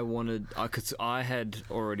 Yeah, I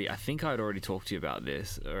think I'd already talked to you about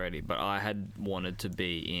this already, but I had wanted to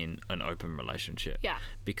be in an open relationship. Yeah.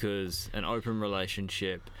 Because an open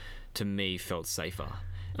relationship to me felt safer.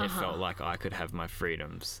 It felt like I could have my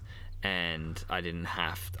freedoms and I didn't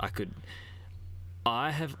have... I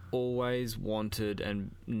have always wanted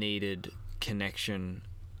and needed connection.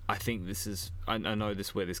 I think this is... I know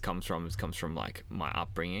where this comes from. It comes from like my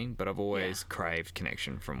upbringing, but I've always craved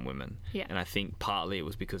connection from women. Yeah. And I think partly it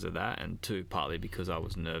was because of that, and two, partly because I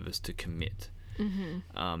was nervous to commit.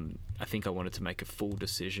 Mm-hmm. I think I wanted to make a full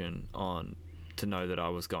decision to know that I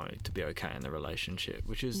was going to be okay in the relationship,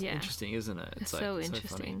 which is interesting, isn't it? It's so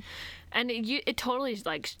interesting. And it totally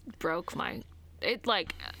like broke my... It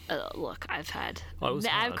like, look, I've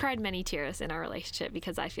cried many tears in our relationship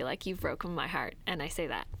because I feel like you've broken my heart, and I say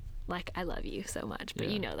that like I love you so much, but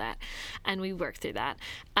you know that, and we worked through that.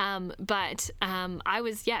 But I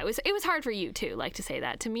was it was hard for you too, like to say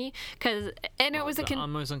that to me, it was the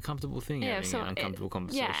most uncomfortable thing. Yeah, having an uncomfortable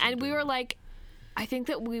conversation. Yeah, and we were like. I think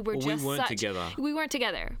that we were we weren't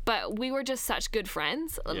together, but we were just such good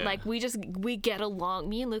friends. Yeah. Like we get along.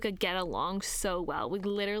 Me and Luca get along so well. We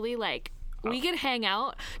literally we could hang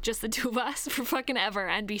out, just the two of us, for fucking ever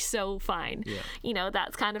and be so fine. Yeah. You know,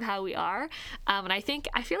 that's kind of how we are. And I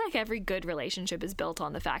feel like every good relationship is built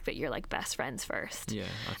on the fact that you're like best friends first. Yeah,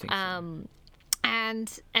 I think so.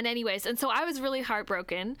 And anyways, and so I was really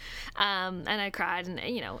heartbroken, and I cried, and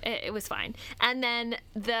you know, it was fine. And then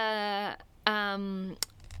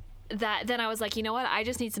then I was like, you know what? I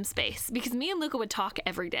just need some space, because me and Luca would talk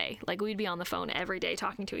every day. Like we'd be on the phone every day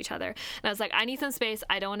talking to each other. And I was like, I need some space.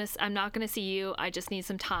 I'm not going to see you. I just need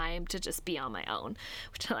some time to just be on my own,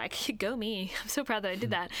 which go me. I'm so proud that I did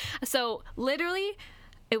that. So literally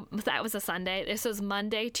that was a Sunday. This was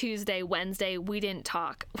Monday, Tuesday, Wednesday. We didn't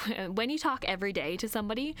talk. When you talk every day to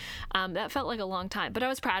somebody, that felt like a long time, but I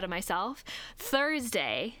was proud of myself.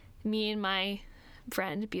 Thursday, me and my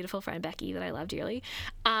beautiful friend Becky, that I love dearly,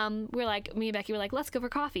 me and Becky were like, let's go for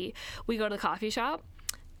coffee. We go to the coffee shop,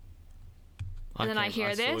 and then I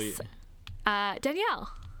hear this,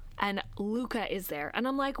 Danielle, and Luca is there, and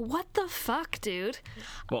I'm like, what the fuck, dude?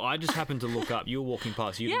 Well, I just happened to look up. You were walking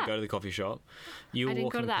past. You didn't go to the coffee shop. I didn't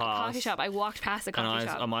go to that coffee shop. I walked past the coffee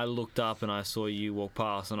shop. I looked up and I saw you walk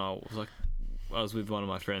past, and I was like, I was with one of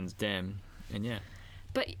my friends, Dan, and yeah.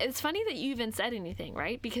 But it's funny that you even said anything,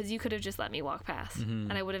 right? Because you could have just let me walk past,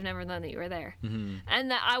 and I would have never known that you were there.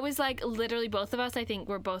 And that I was like, literally, both of us, I think,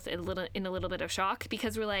 were both in a little bit of shock,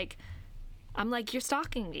 because we're like, I'm like, you're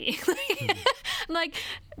stalking me. I'm like,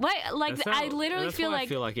 what? Like, I literally feel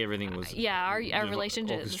like everything was our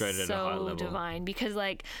relationship is so divine, because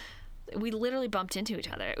like we literally bumped into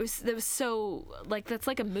each other. It was so like, that's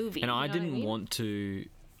like a movie. And I didn't want to.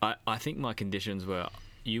 I think my conditions were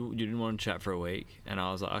you didn't want to chat for a week, and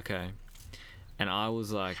I was like, okay. And I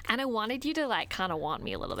was like... And I wanted you to, like, kind of want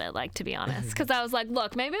me a little bit, like, to be honest. Because I was like,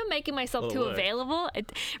 look, maybe I'm making myself too available,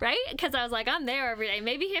 right? Because I was like, I'm there every day.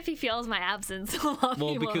 Maybe if he feels my absence, he'll love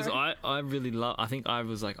me more. Well, because I really love... I think I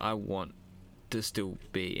was like, I want to still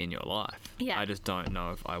be in your life. Yeah. I just don't know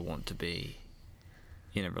if I want to be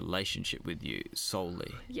in a relationship with you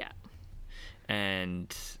solely. Yeah.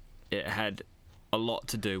 And it had a lot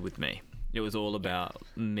to do with me. It was all about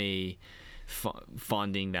me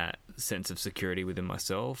finding that sense of security within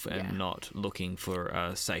myself and not looking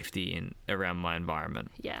for safety around my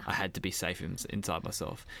environment. Yeah. I had to be safe inside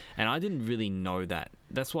myself. And I didn't really know that.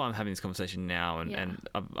 That's why I'm having this conversation now, and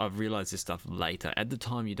I've realized this stuff later. At the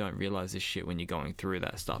time, you don't realize this shit when you're going through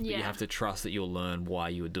that stuff. But you have to trust that you'll learn why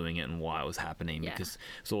you were doing it and why it was happening, because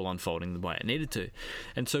it's all unfolding the way it needed to.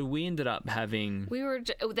 And so we ended up having...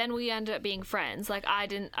 Then we ended up being friends. Like,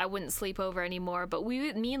 I wouldn't sleep over anymore, but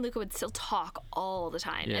me and Luca would still talk all the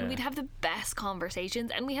time. And we'd have the best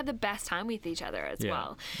conversations, and we had the best time with each other as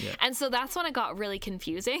well. Yeah. And so that's when it got really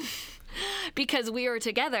confusing. Because we were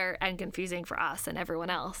together, and confusing for us and everyone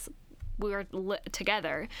else. We were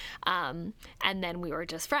together, and then we were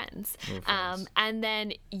just friends. And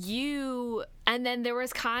then there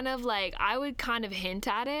was kind of like, I would kind of hint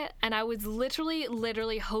at it, and I was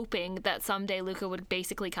literally hoping that someday Luca would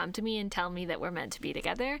basically come to me and tell me that we're meant to be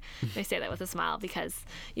together. I say that with a smile because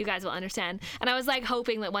you guys will understand. And I was like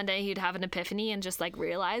hoping that one day he'd have an epiphany and just like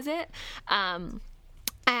realize it.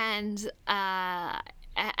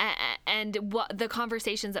 And what the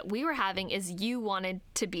conversations that we were having is, you wanted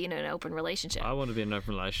to be in an open relationship. I want to be in an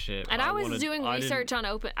open relationship. And I was doing research on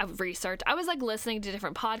research. I was like listening to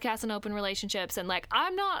different podcasts on open relationships, and like,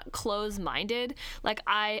 I'm not closed-minded. Like,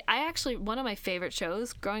 I actually, one of my favorite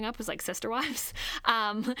shows growing up was like Sister Wives.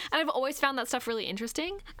 And I've always found that stuff really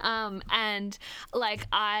interesting. And like,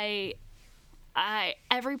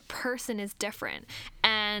 every person is different,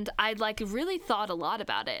 and I like really thought a lot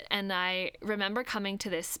about it. And I remember coming to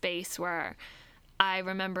this space where I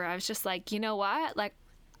was just like, you know what, like,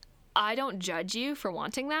 I don't judge you for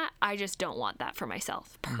wanting that, I just don't want that for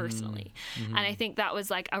myself personally. And I think that was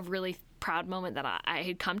like a really proud moment that I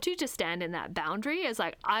had come to stand in that boundary, is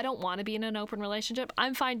like, I don't want to be in an open relationship.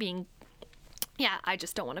 I'm fine being I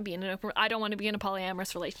just don't want to be in I don't want to be in a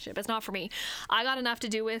polyamorous relationship. It's not for me. I got enough to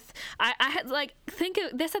do with, I had like, think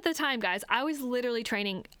of this at the time, guys. I was literally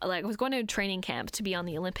training, like I was going to a training camp to be on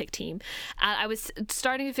the Olympic team. I was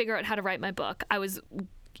starting to figure out how to write my book. I was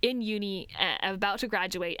in uni, about to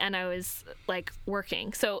graduate, and I was like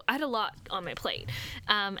working. So I had a lot on my plate.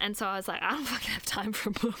 And so I was like, I don't fucking have time for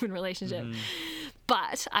an open relationship.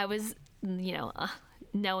 But I was,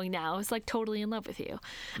 knowing now, I was like totally in love with you.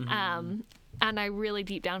 And I really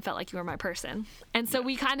deep down felt like you were my person. And so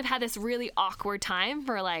we kind of had this really awkward time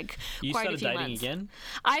for like quite a few months. You started dating again?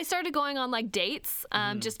 I started going on like dates,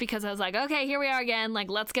 just because I was like, okay, here we are again.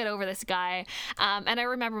 Like, let's get over this guy. And I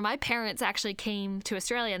remember my parents actually came to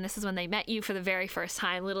Australia, and this is when they met you for the very first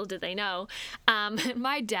time. Little did they know.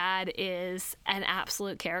 My dad is an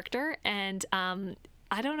absolute character, and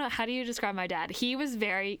I don't know, how do you describe my dad? He was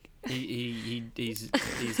very... He's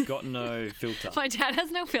got no filter. My dad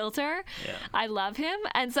has no filter. Yeah. I love him.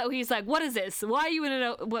 And so he's like, what is this? Why are you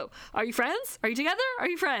in what, are you friends? Are you together? Are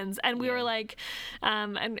you friends? And we were like,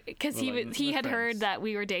 and because he had heard that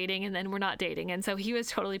we were dating, and then we're not dating. And so he was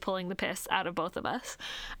totally pulling the piss out of both of us.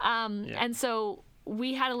 And so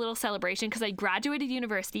we had a little celebration because I graduated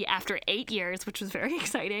university after 8 years, which was very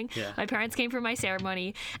exciting. Yeah. My parents came for my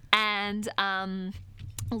ceremony, and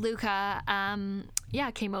Luca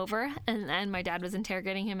came over, and my dad was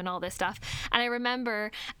interrogating him and all this stuff. And I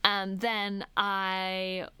remember then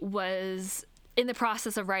I was in the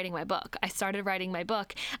process of writing my book. I started writing my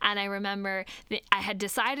book, and I remember I had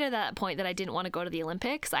decided at that point that I didn't want to go to the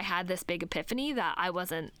Olympics. I had this big epiphany that I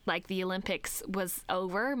wasn't, like, the Olympics was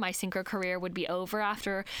over. My synchro career would be over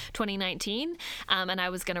after 2019, and I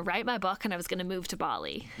was going to write my book, and I was going to move to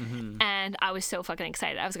Bali. And I was so fucking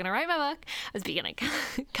excited. I was going to write my book. I was going to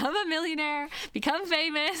become a millionaire, become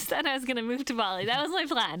famous, and I was going to move to Bali. That was my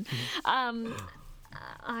plan.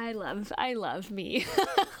 I love me.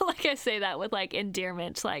 Like I say that with like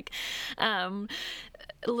endearment, like,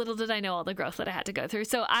 little did I know all the growth that I had to go through.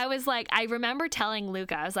 So I was like, I remember telling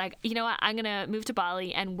Luca, I was like, you know what, I'm going to move to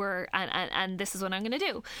Bali and and this is what I'm going to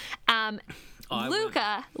do.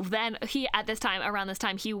 Luca, then around this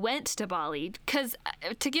time, he went to Bali because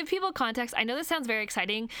to give people context, I know this sounds very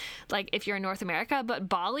exciting, like if you're in North America, but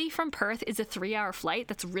Bali from Perth is a 3-hour flight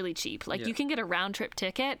that's really cheap. Like you can get a round trip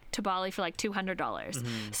ticket to Bali for like $200.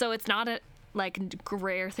 So it's not a like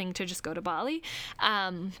rare thing to just go to Bali.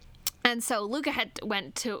 And so Luca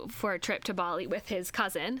went for a trip to Bali with his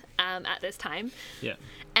cousin at this time. Yeah.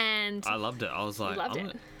 And I loved it. I was like,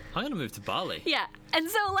 I'm going to move to Bali. Yeah. And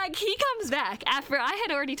so, like, he comes back after I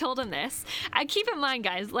had already told him this. I keep in mind,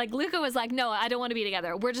 guys, like, Luca was like, no, I don't want to be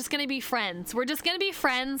together. We're just going to be friends. We're just going to be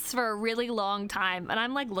friends for a really long time. And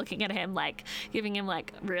I'm, like, looking at him, like, giving him,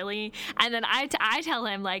 like, really? And then I tell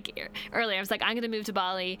him, like, earlier, I was like, I'm going to move to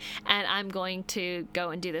Bali, and I'm going to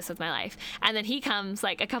go and do this with my life. And then he comes,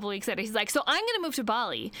 like, a couple weeks later. He's like, so I'm going to move to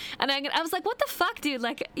Bali. And I was like, what the fuck, dude?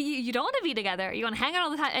 Like, you don't want to be together. You want to hang out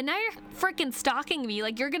all the time. And now you're freaking stalking me.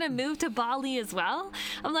 Like, you're going to move to Bali as well?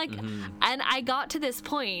 I'm like, and I got to this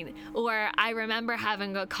point where I remember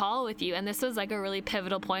having a call with you, and this was like a really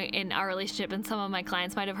pivotal point in our relationship, and some of my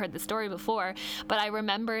clients might have heard the story before, but I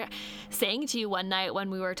remember saying to you one night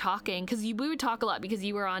when we were talking, because we would talk a lot because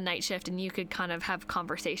you were on night shift and you could kind of have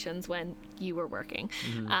conversations when you were working.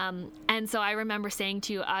 And so I remember saying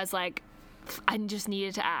to you, I was like, I just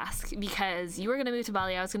needed to ask because you were going to move to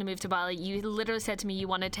Bali. I was going to move to Bali. You literally said to me you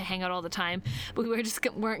wanted to hang out all the time, but we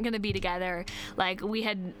weren't going to be together. Like we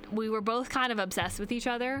were both kind of obsessed with each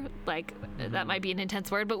other. Like that might be an intense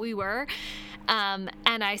word, but we were. And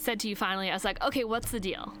I said to you finally, I was like, okay, what's the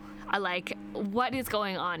deal? What is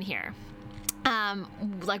going on here?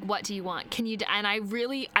 Like, what do you want? Can you, and I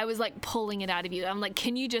was like pulling it out of you. I'm like,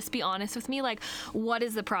 can you just be honest with me? Like, what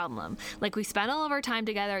is the problem? Like, we spent all of our time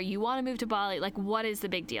together. You want to move to Bali. Like, what is the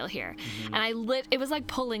big deal here? And it was like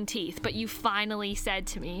pulling teeth, but you finally said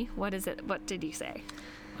to me, what is it? What did you say?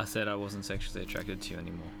 I said I wasn't sexually attracted to you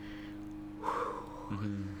anymore.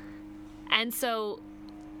 And so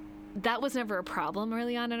that was never a problem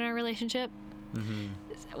early on in our relationship.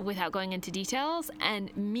 Without going into details,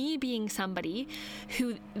 and me being somebody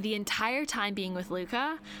who the entire time being with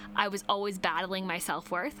Luca, I was always battling my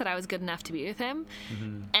self-worth that I was good enough to be with him,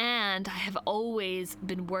 and I had always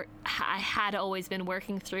been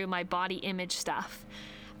working through my body image stuff.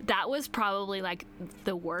 That was probably like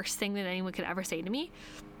the worst thing that anyone could ever say to me.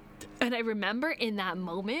 And I remember in that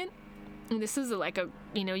moment, and this is like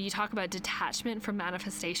you talk about detachment from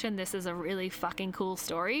manifestation. This is a really fucking cool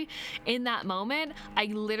story. In that moment, I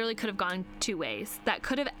literally could have gone two ways. That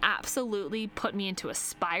could have absolutely put me into a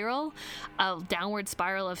downward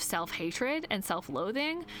spiral of self-hatred and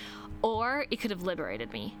self-loathing, or it could have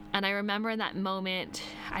liberated me. And I remember in that moment,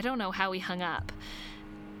 I don't know how we hung up.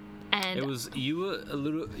 And it was, you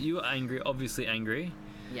were angry, obviously angry.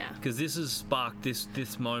 Yeah. Because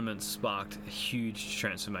this moment sparked a huge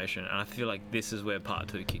transformation, and I feel like this is where part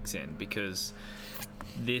 2 kicks in, because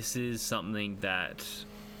this is something that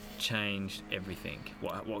changed everything.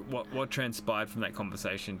 What transpired from that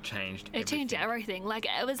conversation changed everything. It changed everything. Like,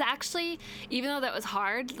 it was actually, even though that was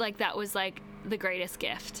hard, like, that was like the greatest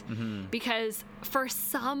gift. Because for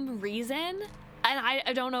some reason, and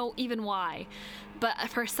I don't know even why, but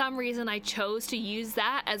for some reason I chose to use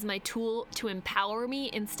that as my tool to empower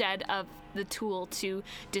me instead of the tool to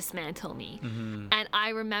dismantle me. And I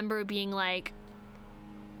remember being like,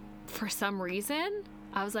 for some reason,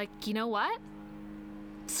 I was like, you know what?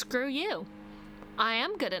 Screw you. I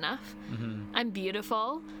am good enough. I'm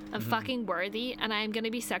beautiful. I'm fucking worthy. And I am going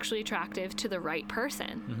to be sexually attractive to the right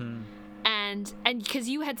person. And because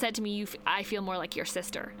you had said to me, I feel more like your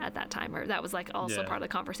sister at that time, or that was like also part of the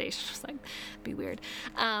conversation. Just like, be weird.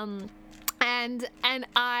 And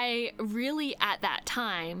I really, at that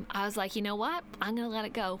time, I was like, you know what? I'm going to let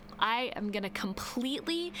it go. I am going to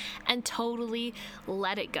completely and totally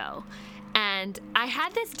let it go. And I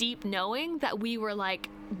had this deep knowing that we were like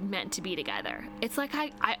meant to be together. It's like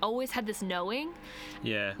I always had this knowing.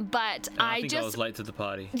 Yeah. But I was late to the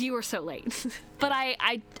party. You were so late. But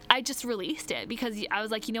I just released it because I was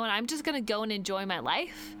like, you know what? I'm just going to go and enjoy my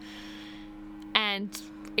life. And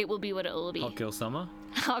it will be what it will be. Hot girl summer?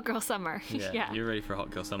 Hot girl summer. Yeah. You're ready for hot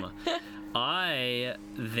girl summer.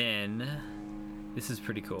 This is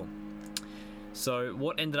pretty cool. So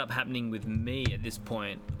what ended up happening with me at this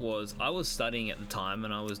point was I was studying at the time,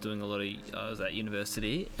 and I was doing I was at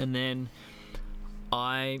university, and then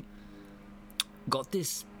I got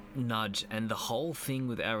this nudge, and the whole thing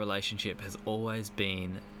with our relationship has always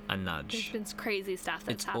been a nudge. There's been crazy stuff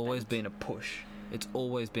that's happened. It's always been a push. It's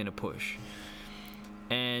always been a push.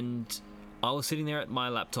 And I was sitting there at my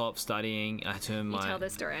laptop studying. I turned my... You tell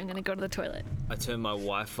this story. I'm going to go to the toilet. I turned my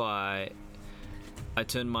Wi-Fi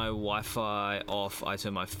off. I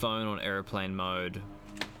turned my phone on airplane mode.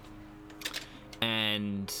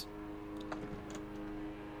 And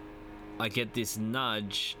I get this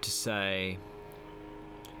nudge to say,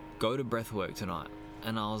 go to breathwork tonight.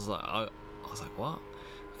 And I was like, what?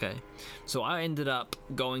 Okay. So I ended up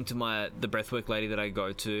going to the breathwork lady that I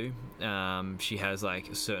go to. She has like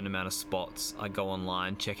a certain amount of spots. I go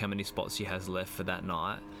online, check how many spots she has left for that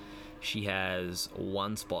night. She has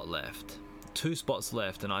 1 spot left, 2 spots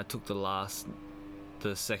left, and I took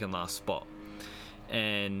the second last spot.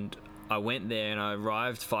 And I went there and I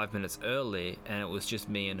arrived 5 minutes early, and it was just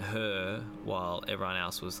me and her while everyone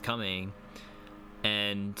else was coming.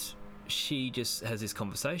 And she just has this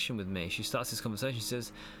conversation with me. She starts this conversation. She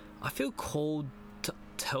says, I feel called to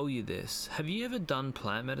tell you this. Have you ever done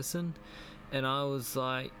plant medicine? And I was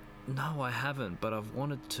like, no, I haven't, but I've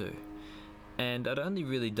wanted to. And I'd only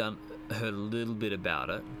really done her a little bit about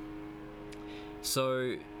it.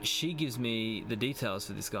 So she gives me the details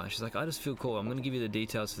for this guy. She's like, I just feel cool. I'm going to give you the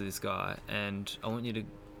details for this guy, and I want you to,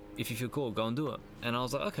 if you feel cool, go and do it. And I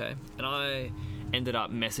was like, okay. And I ended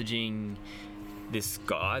up messaging this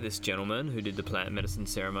gentleman who did the plant medicine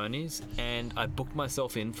ceremonies, and I booked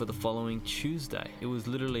myself in for the following Tuesday. It was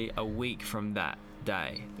literally a week from that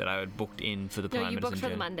day that I had booked in for the plant medicine. No, you booked for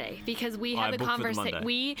the Monday, because we had the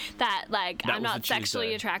conversation. That I'm not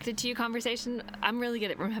sexually attracted to you conversation. I'm really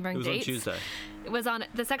good at remembering dates. It was on Tuesday. It was on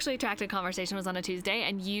the sexually attracted conversation was on a Tuesday,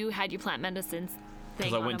 and you had your plant medicine thing.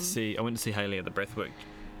 Because I went to see Hayley at the breathwork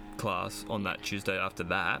class on that Tuesday after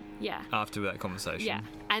that. Yeah. After that conversation. Yeah,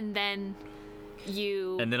 and then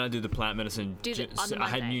I do the plant medicine.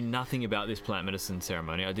 I knew nothing about this plant medicine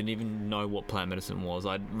ceremony. I didn't even know what plant medicine was.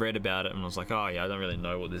 I'd read about it and I was like, oh yeah, I don't really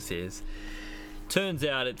know what this is. Turns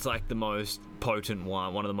out it's like the most potent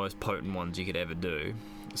one of the most potent ones you could ever do.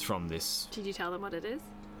 It's from this. Did you tell them what it is?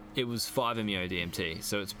 It was 5-MeO-DMT,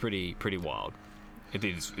 so it's pretty wild.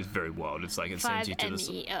 It's very wild. It's like it sends you to the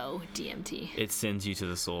 5-MeO-DMT. It sends you to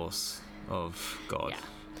the source of God.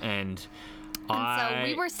 Yeah. And so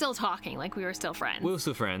we were still talking, like we were still friends. We were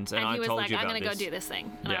still friends, and I told you about this. He was like, I'm going to go do this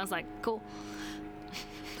thing. And I was like, cool.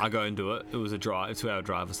 I go and do it. It was a 2-hour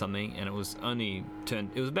drive or something, and it was about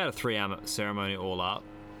a 3-hour ceremony all up,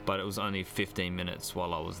 but it was only 15 minutes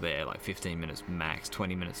while I was there, like 15 minutes max,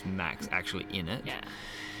 20 minutes max actually in it. Yeah.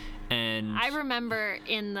 And I remember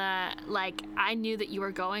I knew that you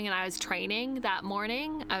were going, and I was training that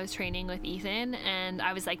morning. I was training with Ethan, and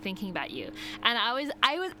I was like thinking about you. And I was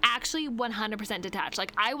actually 100% detached.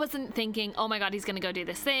 Like, I wasn't thinking, oh my God, he's going to go do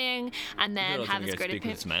this thing and then have this great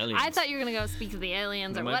opinion. I thought you were going to go speak to the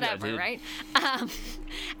aliens or whatever, right?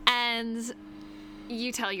 And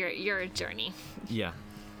you tell your journey. Yeah.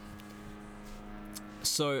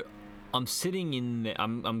 So I'm sitting in there,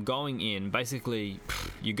 I'm going in, basically,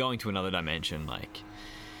 you're going to another dimension. Like,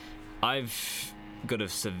 I've got a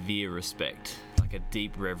severe respect, like a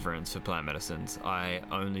deep reverence for plant medicines. I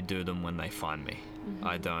only do them when they find me. Mm-hmm.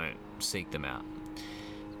 I don't seek them out,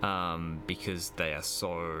 because they are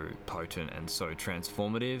so potent and so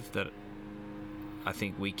transformative that I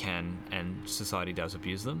think we can, and society does,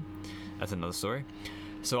 abuse them. That's another story.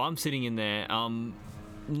 So I'm sitting in there,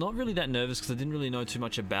 not really that nervous because I didn't really know too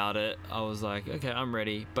much about it. I was like, okay, I'm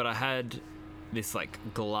ready. But I had this like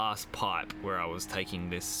glass pipe where I was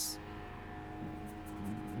taking this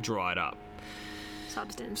dried up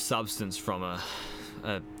substance from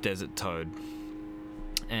a desert toad,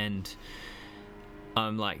 and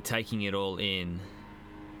I'm like taking it all in,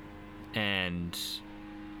 and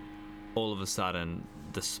all of a sudden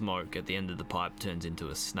the smoke at the end of the pipe turns into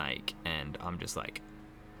a snake, and I'm just like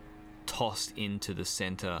tossed into the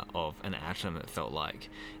center of an atom. It felt like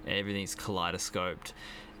everything's kaleidoscoped,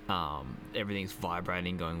 everything's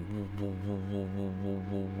vibrating, going woo, woo, woo, woo, woo, woo,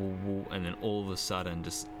 woo, woo, woo, and then all of a sudden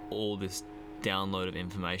just all this download of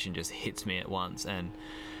information just hits me at once, and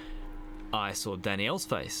I saw Danielle's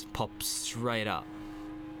face pop straight up.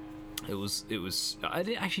 It was.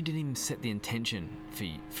 Actually didn't even set the intention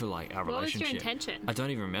for like our relationship. What was your intention? I don't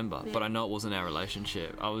even remember, but I know it wasn't our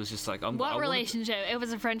relationship. I was just like, relationship? It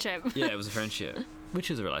was a friendship. Yeah, it was a friendship, which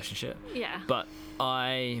is a relationship. Yeah. But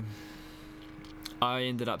I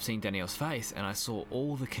ended up seeing Danielle's face, and I saw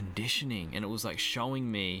all the conditioning, and it was like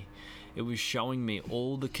showing me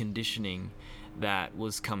all the conditioning that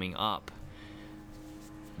was coming up,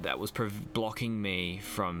 that was blocking me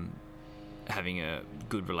from having a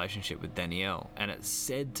good relationship with Danielle, and it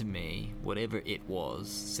said to me, whatever it was,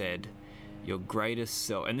 said, your greatest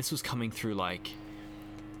self, and this was coming through like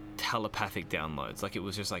telepathic downloads, like it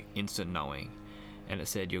was just like instant knowing, and it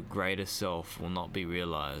said, your greatest self will not be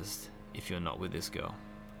realized if you're not with this girl.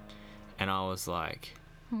 And I was like,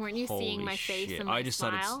 weren't you seeing my face and my I just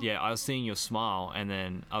smile? started, yeah, I was seeing your smile, and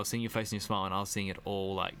then I was seeing your face and your smile, and I was seeing it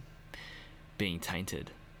all like being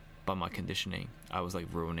tainted by my conditioning. I was like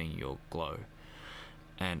ruining your glow.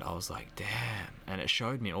 And I was like, damn. And it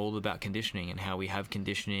showed me all about conditioning and how we have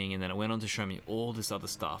conditioning, and then it went on to show me all this other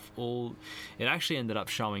stuff. It actually ended up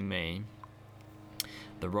showing me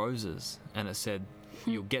the roses, and it said,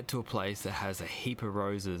 you'll get to a place that has a heap of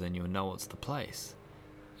roses and you'll know it's the place.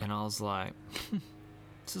 And I was like,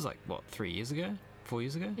 this is like, what, 3 years ago? 4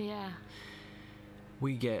 years ago? Yeah.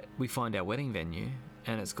 We find our wedding venue,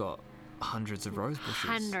 and it's got hundreds of rose bushes.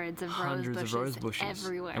 Hundreds of rose bushes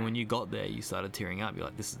everywhere. And when you got there, you started tearing up. You're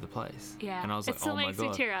like, this is the place. Yeah. And I was like, it still oh my makes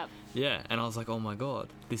God. me tear up. Yeah. And I was like, oh my God,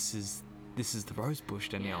 this is the rose bush,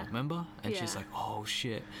 Danielle, remember? And she's like, oh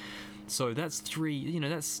shit. So that's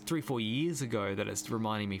 3-4 years ago that it's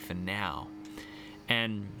reminding me for now.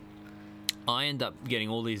 And I end up getting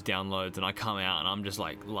all these downloads, and I come out and I'm just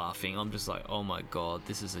like laughing. I'm just like, oh my God,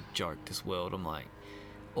 this is a joke, this world. I'm like,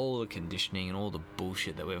 all the conditioning and all the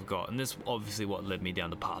bullshit that we've got. And this obviously what led me down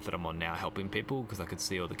the path that I'm on now, helping people, because I could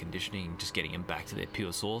see all the conditioning and just getting them back to their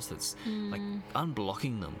pure source. That's like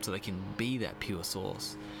unblocking them so they can be that pure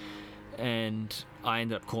source. And I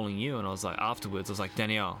ended up calling you, and I was like, afterwards, I was like,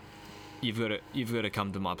 Danielle, you've got to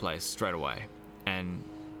come to my place straight away. And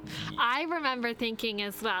I remember thinking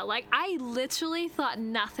as well, like, I literally thought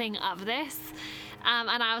nothing of this.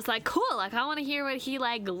 And I was like, cool, like, I want to hear what he,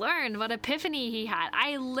 like, learned, what epiphany he had.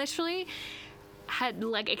 I literally had,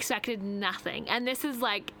 like, expected nothing. And this is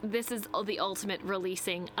the ultimate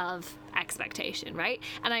releasing of expectation, right?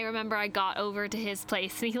 And I remember I got over to his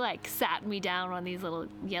place, and he, like, sat me down on these little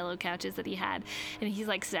yellow couches that he had. And he's,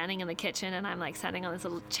 like, standing in the kitchen, and I'm, like, sitting on this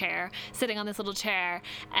little chair.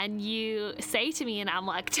 And you say to me, and I'm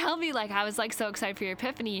like, tell me, like, I was, like, so excited for your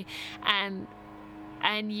epiphany.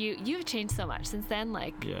 And you've changed so much since then,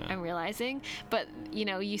 like, I'm realizing. But, you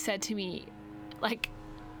know, you said to me, like,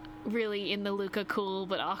 really in the Luca cool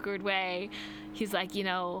but awkward way, he's like, you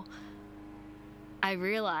know, I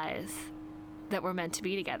realize that we're meant to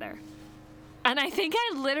be together. And I think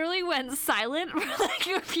I literally went silent for like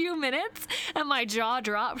a few minutes, and my jaw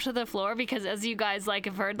dropped to the floor, because as you guys like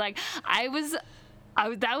have heard, like I was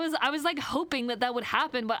like hoping that would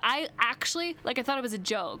happen, but I actually, like, I thought it was a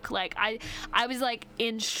joke. Like I was like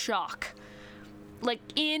in shock,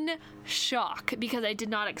 because I did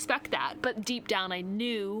not expect that, but deep down I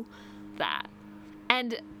knew that.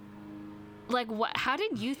 And like, how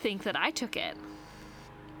did you think that I took it?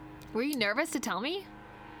 Were you nervous to tell me?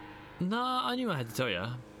 No, I knew I had to tell you.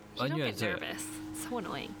 I don't get nervous. It's so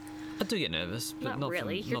annoying. I do get nervous, but not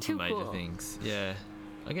really. For, not for major things. Yeah,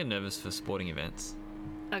 I get nervous for sporting events.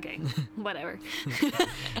 Okay, whatever.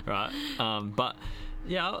 Right, but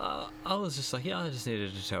yeah, I was just like, I just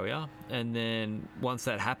needed to tell you. And then once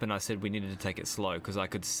that happened, I said we needed to take it slow, because I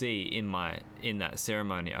could see in that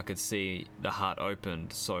ceremony, I could see the heart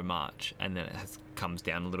opened so much, and then it comes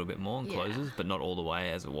down a little bit more and closes, but not all the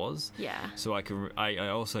way as it was. Yeah. So I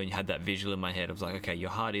also had that visual in my head. I was like, okay, your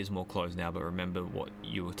heart is more closed now, but remember what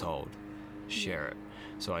you were told. Share it.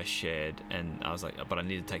 So I shared, and I was like, but I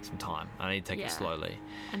need to take some time. I need to take it slowly.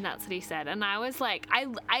 And that's what he said. And I was like, I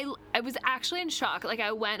was actually in shock. Like,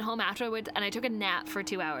 I went home afterwards, and I took a nap for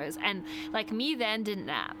 2 hours. And, like, me then didn't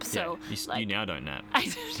nap. So you now don't nap.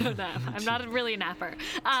 I don't nap. I'm not really a napper.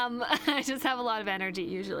 I just have a lot of energy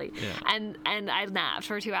usually. Yeah. And I napped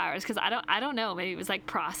for 2 hours, because I don't know. Maybe it was, like,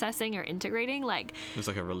 processing or integrating. Like, it was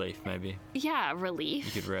like a relief, maybe. Yeah,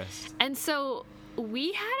 relief. You could rest. And so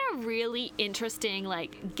we had a really interesting,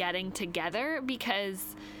 like, getting together,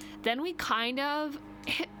 because then we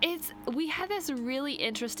we had this really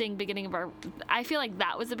interesting beginning of I feel like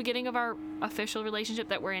that was the beginning of our official relationship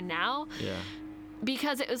that we're in now. Yeah.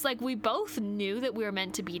 Because it was like we both knew that we were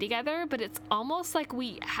meant to be together, but it's almost like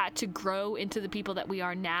we had to grow into the people that we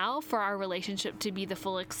are now for our relationship to be the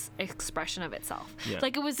full expression of itself. Yeah.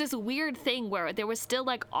 Like, it was this weird thing where there was still,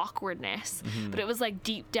 like, awkwardness, but it was like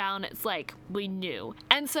deep down, it's like we knew.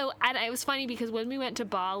 And it was funny, because when we went to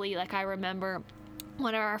Bali, like, I remember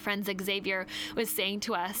one of our friends, Xavier, was saying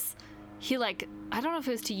to us, he, like, I don't know if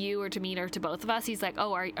it was to you or to me or to both of us, he's like,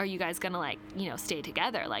 oh, are you guys gonna, like, you know, stay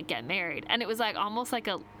together, like, get married? And it was like almost like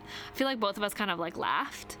I feel like both of us kind of, like,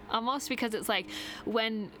 laughed almost, because it's like,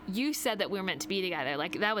 when you said that we were meant to be together,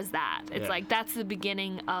 like, that was that. It's like, that's the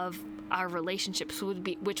beginning of our relationships would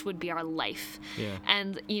be, which would be our life. Yeah.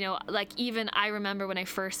 And, you know, like, even I remember when I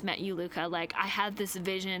first met you, Luca, like, I had this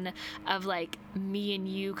vision of, like, me and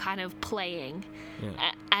you kind of playing,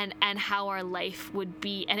 and how our life would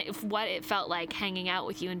be, and what it felt like hanging out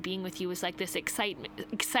with you and being with you was like this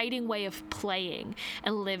exciting way of playing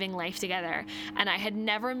and living life together. And I had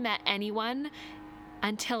never met anyone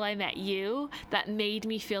until I met you that made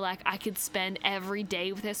me feel like I could spend every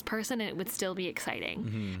day with this person and it would still be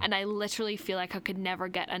exciting. And I literally feel like I could never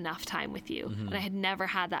get enough time with you. And I had never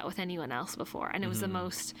had that with anyone else before. And it was the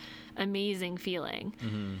most amazing feeling.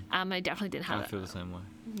 I definitely didn't have I feel the same way.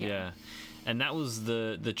 Yeah. And that was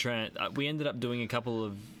the trend. We ended up doing a couple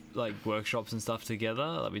of like workshops and stuff together.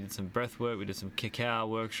 Like we did some breath work, we did some cacao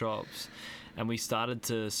workshops, and we started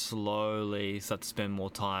to slowly start to spend more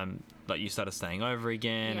time. Like you started staying over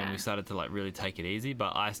again, and we started to like really take it easy.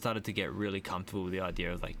 But I started to get really comfortable with the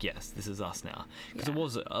idea of like, yes, this is us now. Because it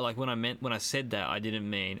was like when I said that, I didn't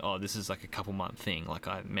mean, oh, this is like a couple month thing. Like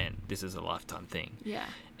I meant this is a lifetime thing. Yeah.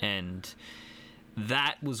 And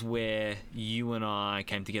that was where you and I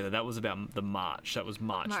came together. That was about the March. That was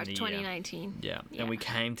March 2019. Yeah. And we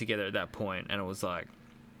came together at that point, and it was like,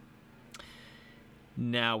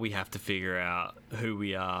 now we have to figure out who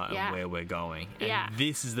we are and where we're going. And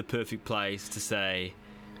this is the perfect place to say,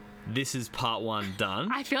 this is part one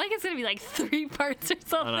done. I feel like it's going to be like 3 parts or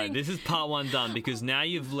something. I know, this is part one done, because now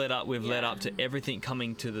we've led up to everything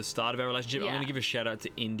coming to the start of our relationship. I'm going to give a shout out to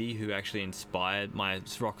Indy, who actually inspired my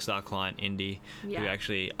rock star client, Indy, who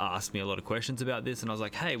actually asked me a lot of questions about this. And I was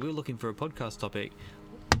like, hey, we're looking for a podcast topic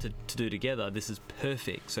to do together. This is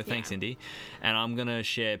perfect. So thanks, Indy. And we're going to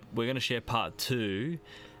share part 2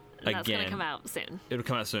 again. That's going to come out soon. It'll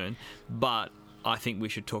come out soon. But I think we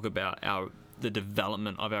should talk about the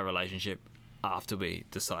development of our relationship after we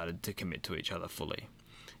decided to commit to each other fully,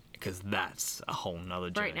 because that's a whole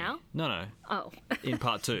nother journey. Right now? No. Oh. In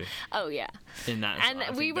part 2. Oh, yeah. In that,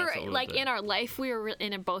 and we were like, in our life, we were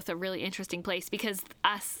in both a really interesting place, because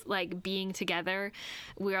us like being together,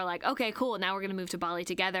 we were like, okay, cool, now we're gonna move to Bali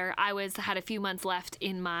together. I had a few months left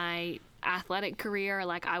in my athletic career.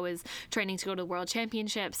 Like, I was training to go to the World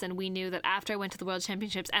Championships, and we knew that after I went to the World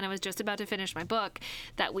Championships and I was just about to finish my book,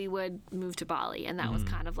 that we would move to Bali, and that was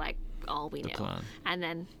kind of like all we knew. Plan. And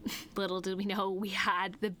then little did we know, we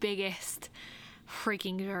had the biggest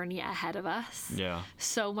freaking journey ahead of us. Yeah.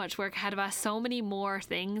 So much work ahead of us. So many more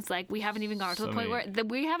things. Like, we haven't even got to the point where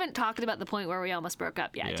we haven't talked about the point where we almost broke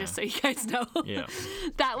up yet. Just so you guys know. Yeah.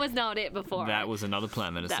 That was not it before. That was another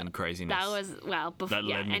plant medicine craziness. That was before. That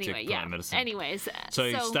led me to plant medicine. Anyways.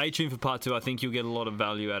 So stay tuned for part 2. I think you'll get a lot of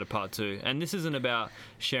value out of part 2. And this isn't about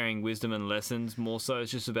sharing wisdom and lessons. More so,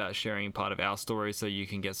 it's just about sharing part of our story, so you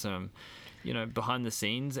can get some, behind the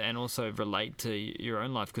scenes, and also relate to your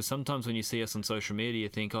own life. Because sometimes when you see us on social media, you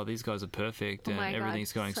think, oh, these guys are perfect and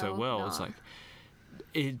everything's going so well. Not. It's like,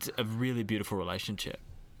 it's a really beautiful relationship.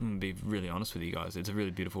 I'm going to be really honest with you guys. It's a really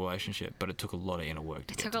beautiful relationship, but it took a lot of inner work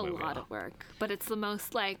to get to where we are. It took a lot of work, but it's the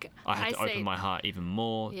most, like, I had to open my heart even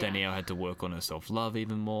more. Yeah. Danielle had to work on her self-love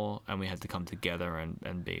even more, and we had to come together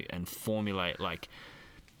and formulate, like,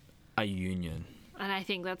 a union. And I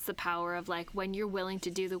think that's the power of, like, when you're willing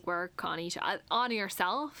to do the work on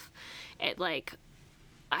yourself, it, like,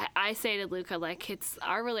 I say to Luca, like,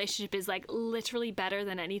 our relationship is, like, literally better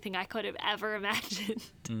than anything I could have ever imagined.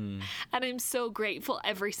 And I'm so grateful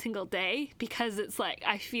every single day, because it's like,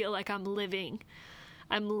 I feel like I'm living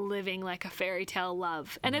like a fairy tale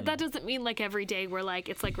love. And that doesn't mean like every day we're like,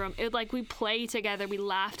 it's like, like we play together, we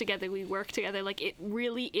laugh together, we work together. Like, it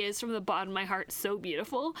really is, from the bottom of my heart, so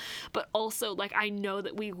beautiful. But also, like, I know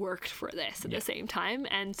that we worked for this at the same time.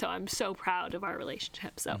 And so I'm so proud of our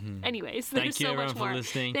relationship. So anyways, there's so much more.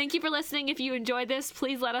 Thank you for listening. If you enjoyed this,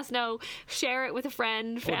 please let us know. Share it with a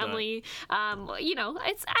friend, family. I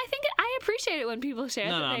think I appreciate it when people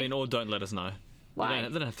share. Or don't let us know. Why? They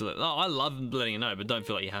don't have to I love letting you know, but don't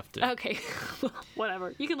feel like you have to. Okay.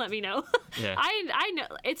 Whatever. You can let me know. Yeah. I know.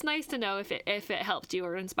 It's nice to know if it helped you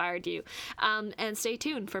or inspired you. And stay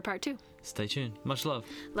tuned for part 2. Stay tuned. Much love.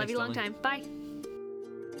 Love you long time. Bye.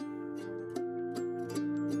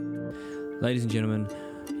 Ladies and gentlemen,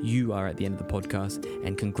 you are at the end of the podcast,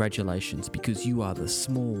 and congratulations, because you are the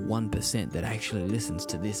small 1% that actually listens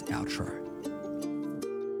to this outro.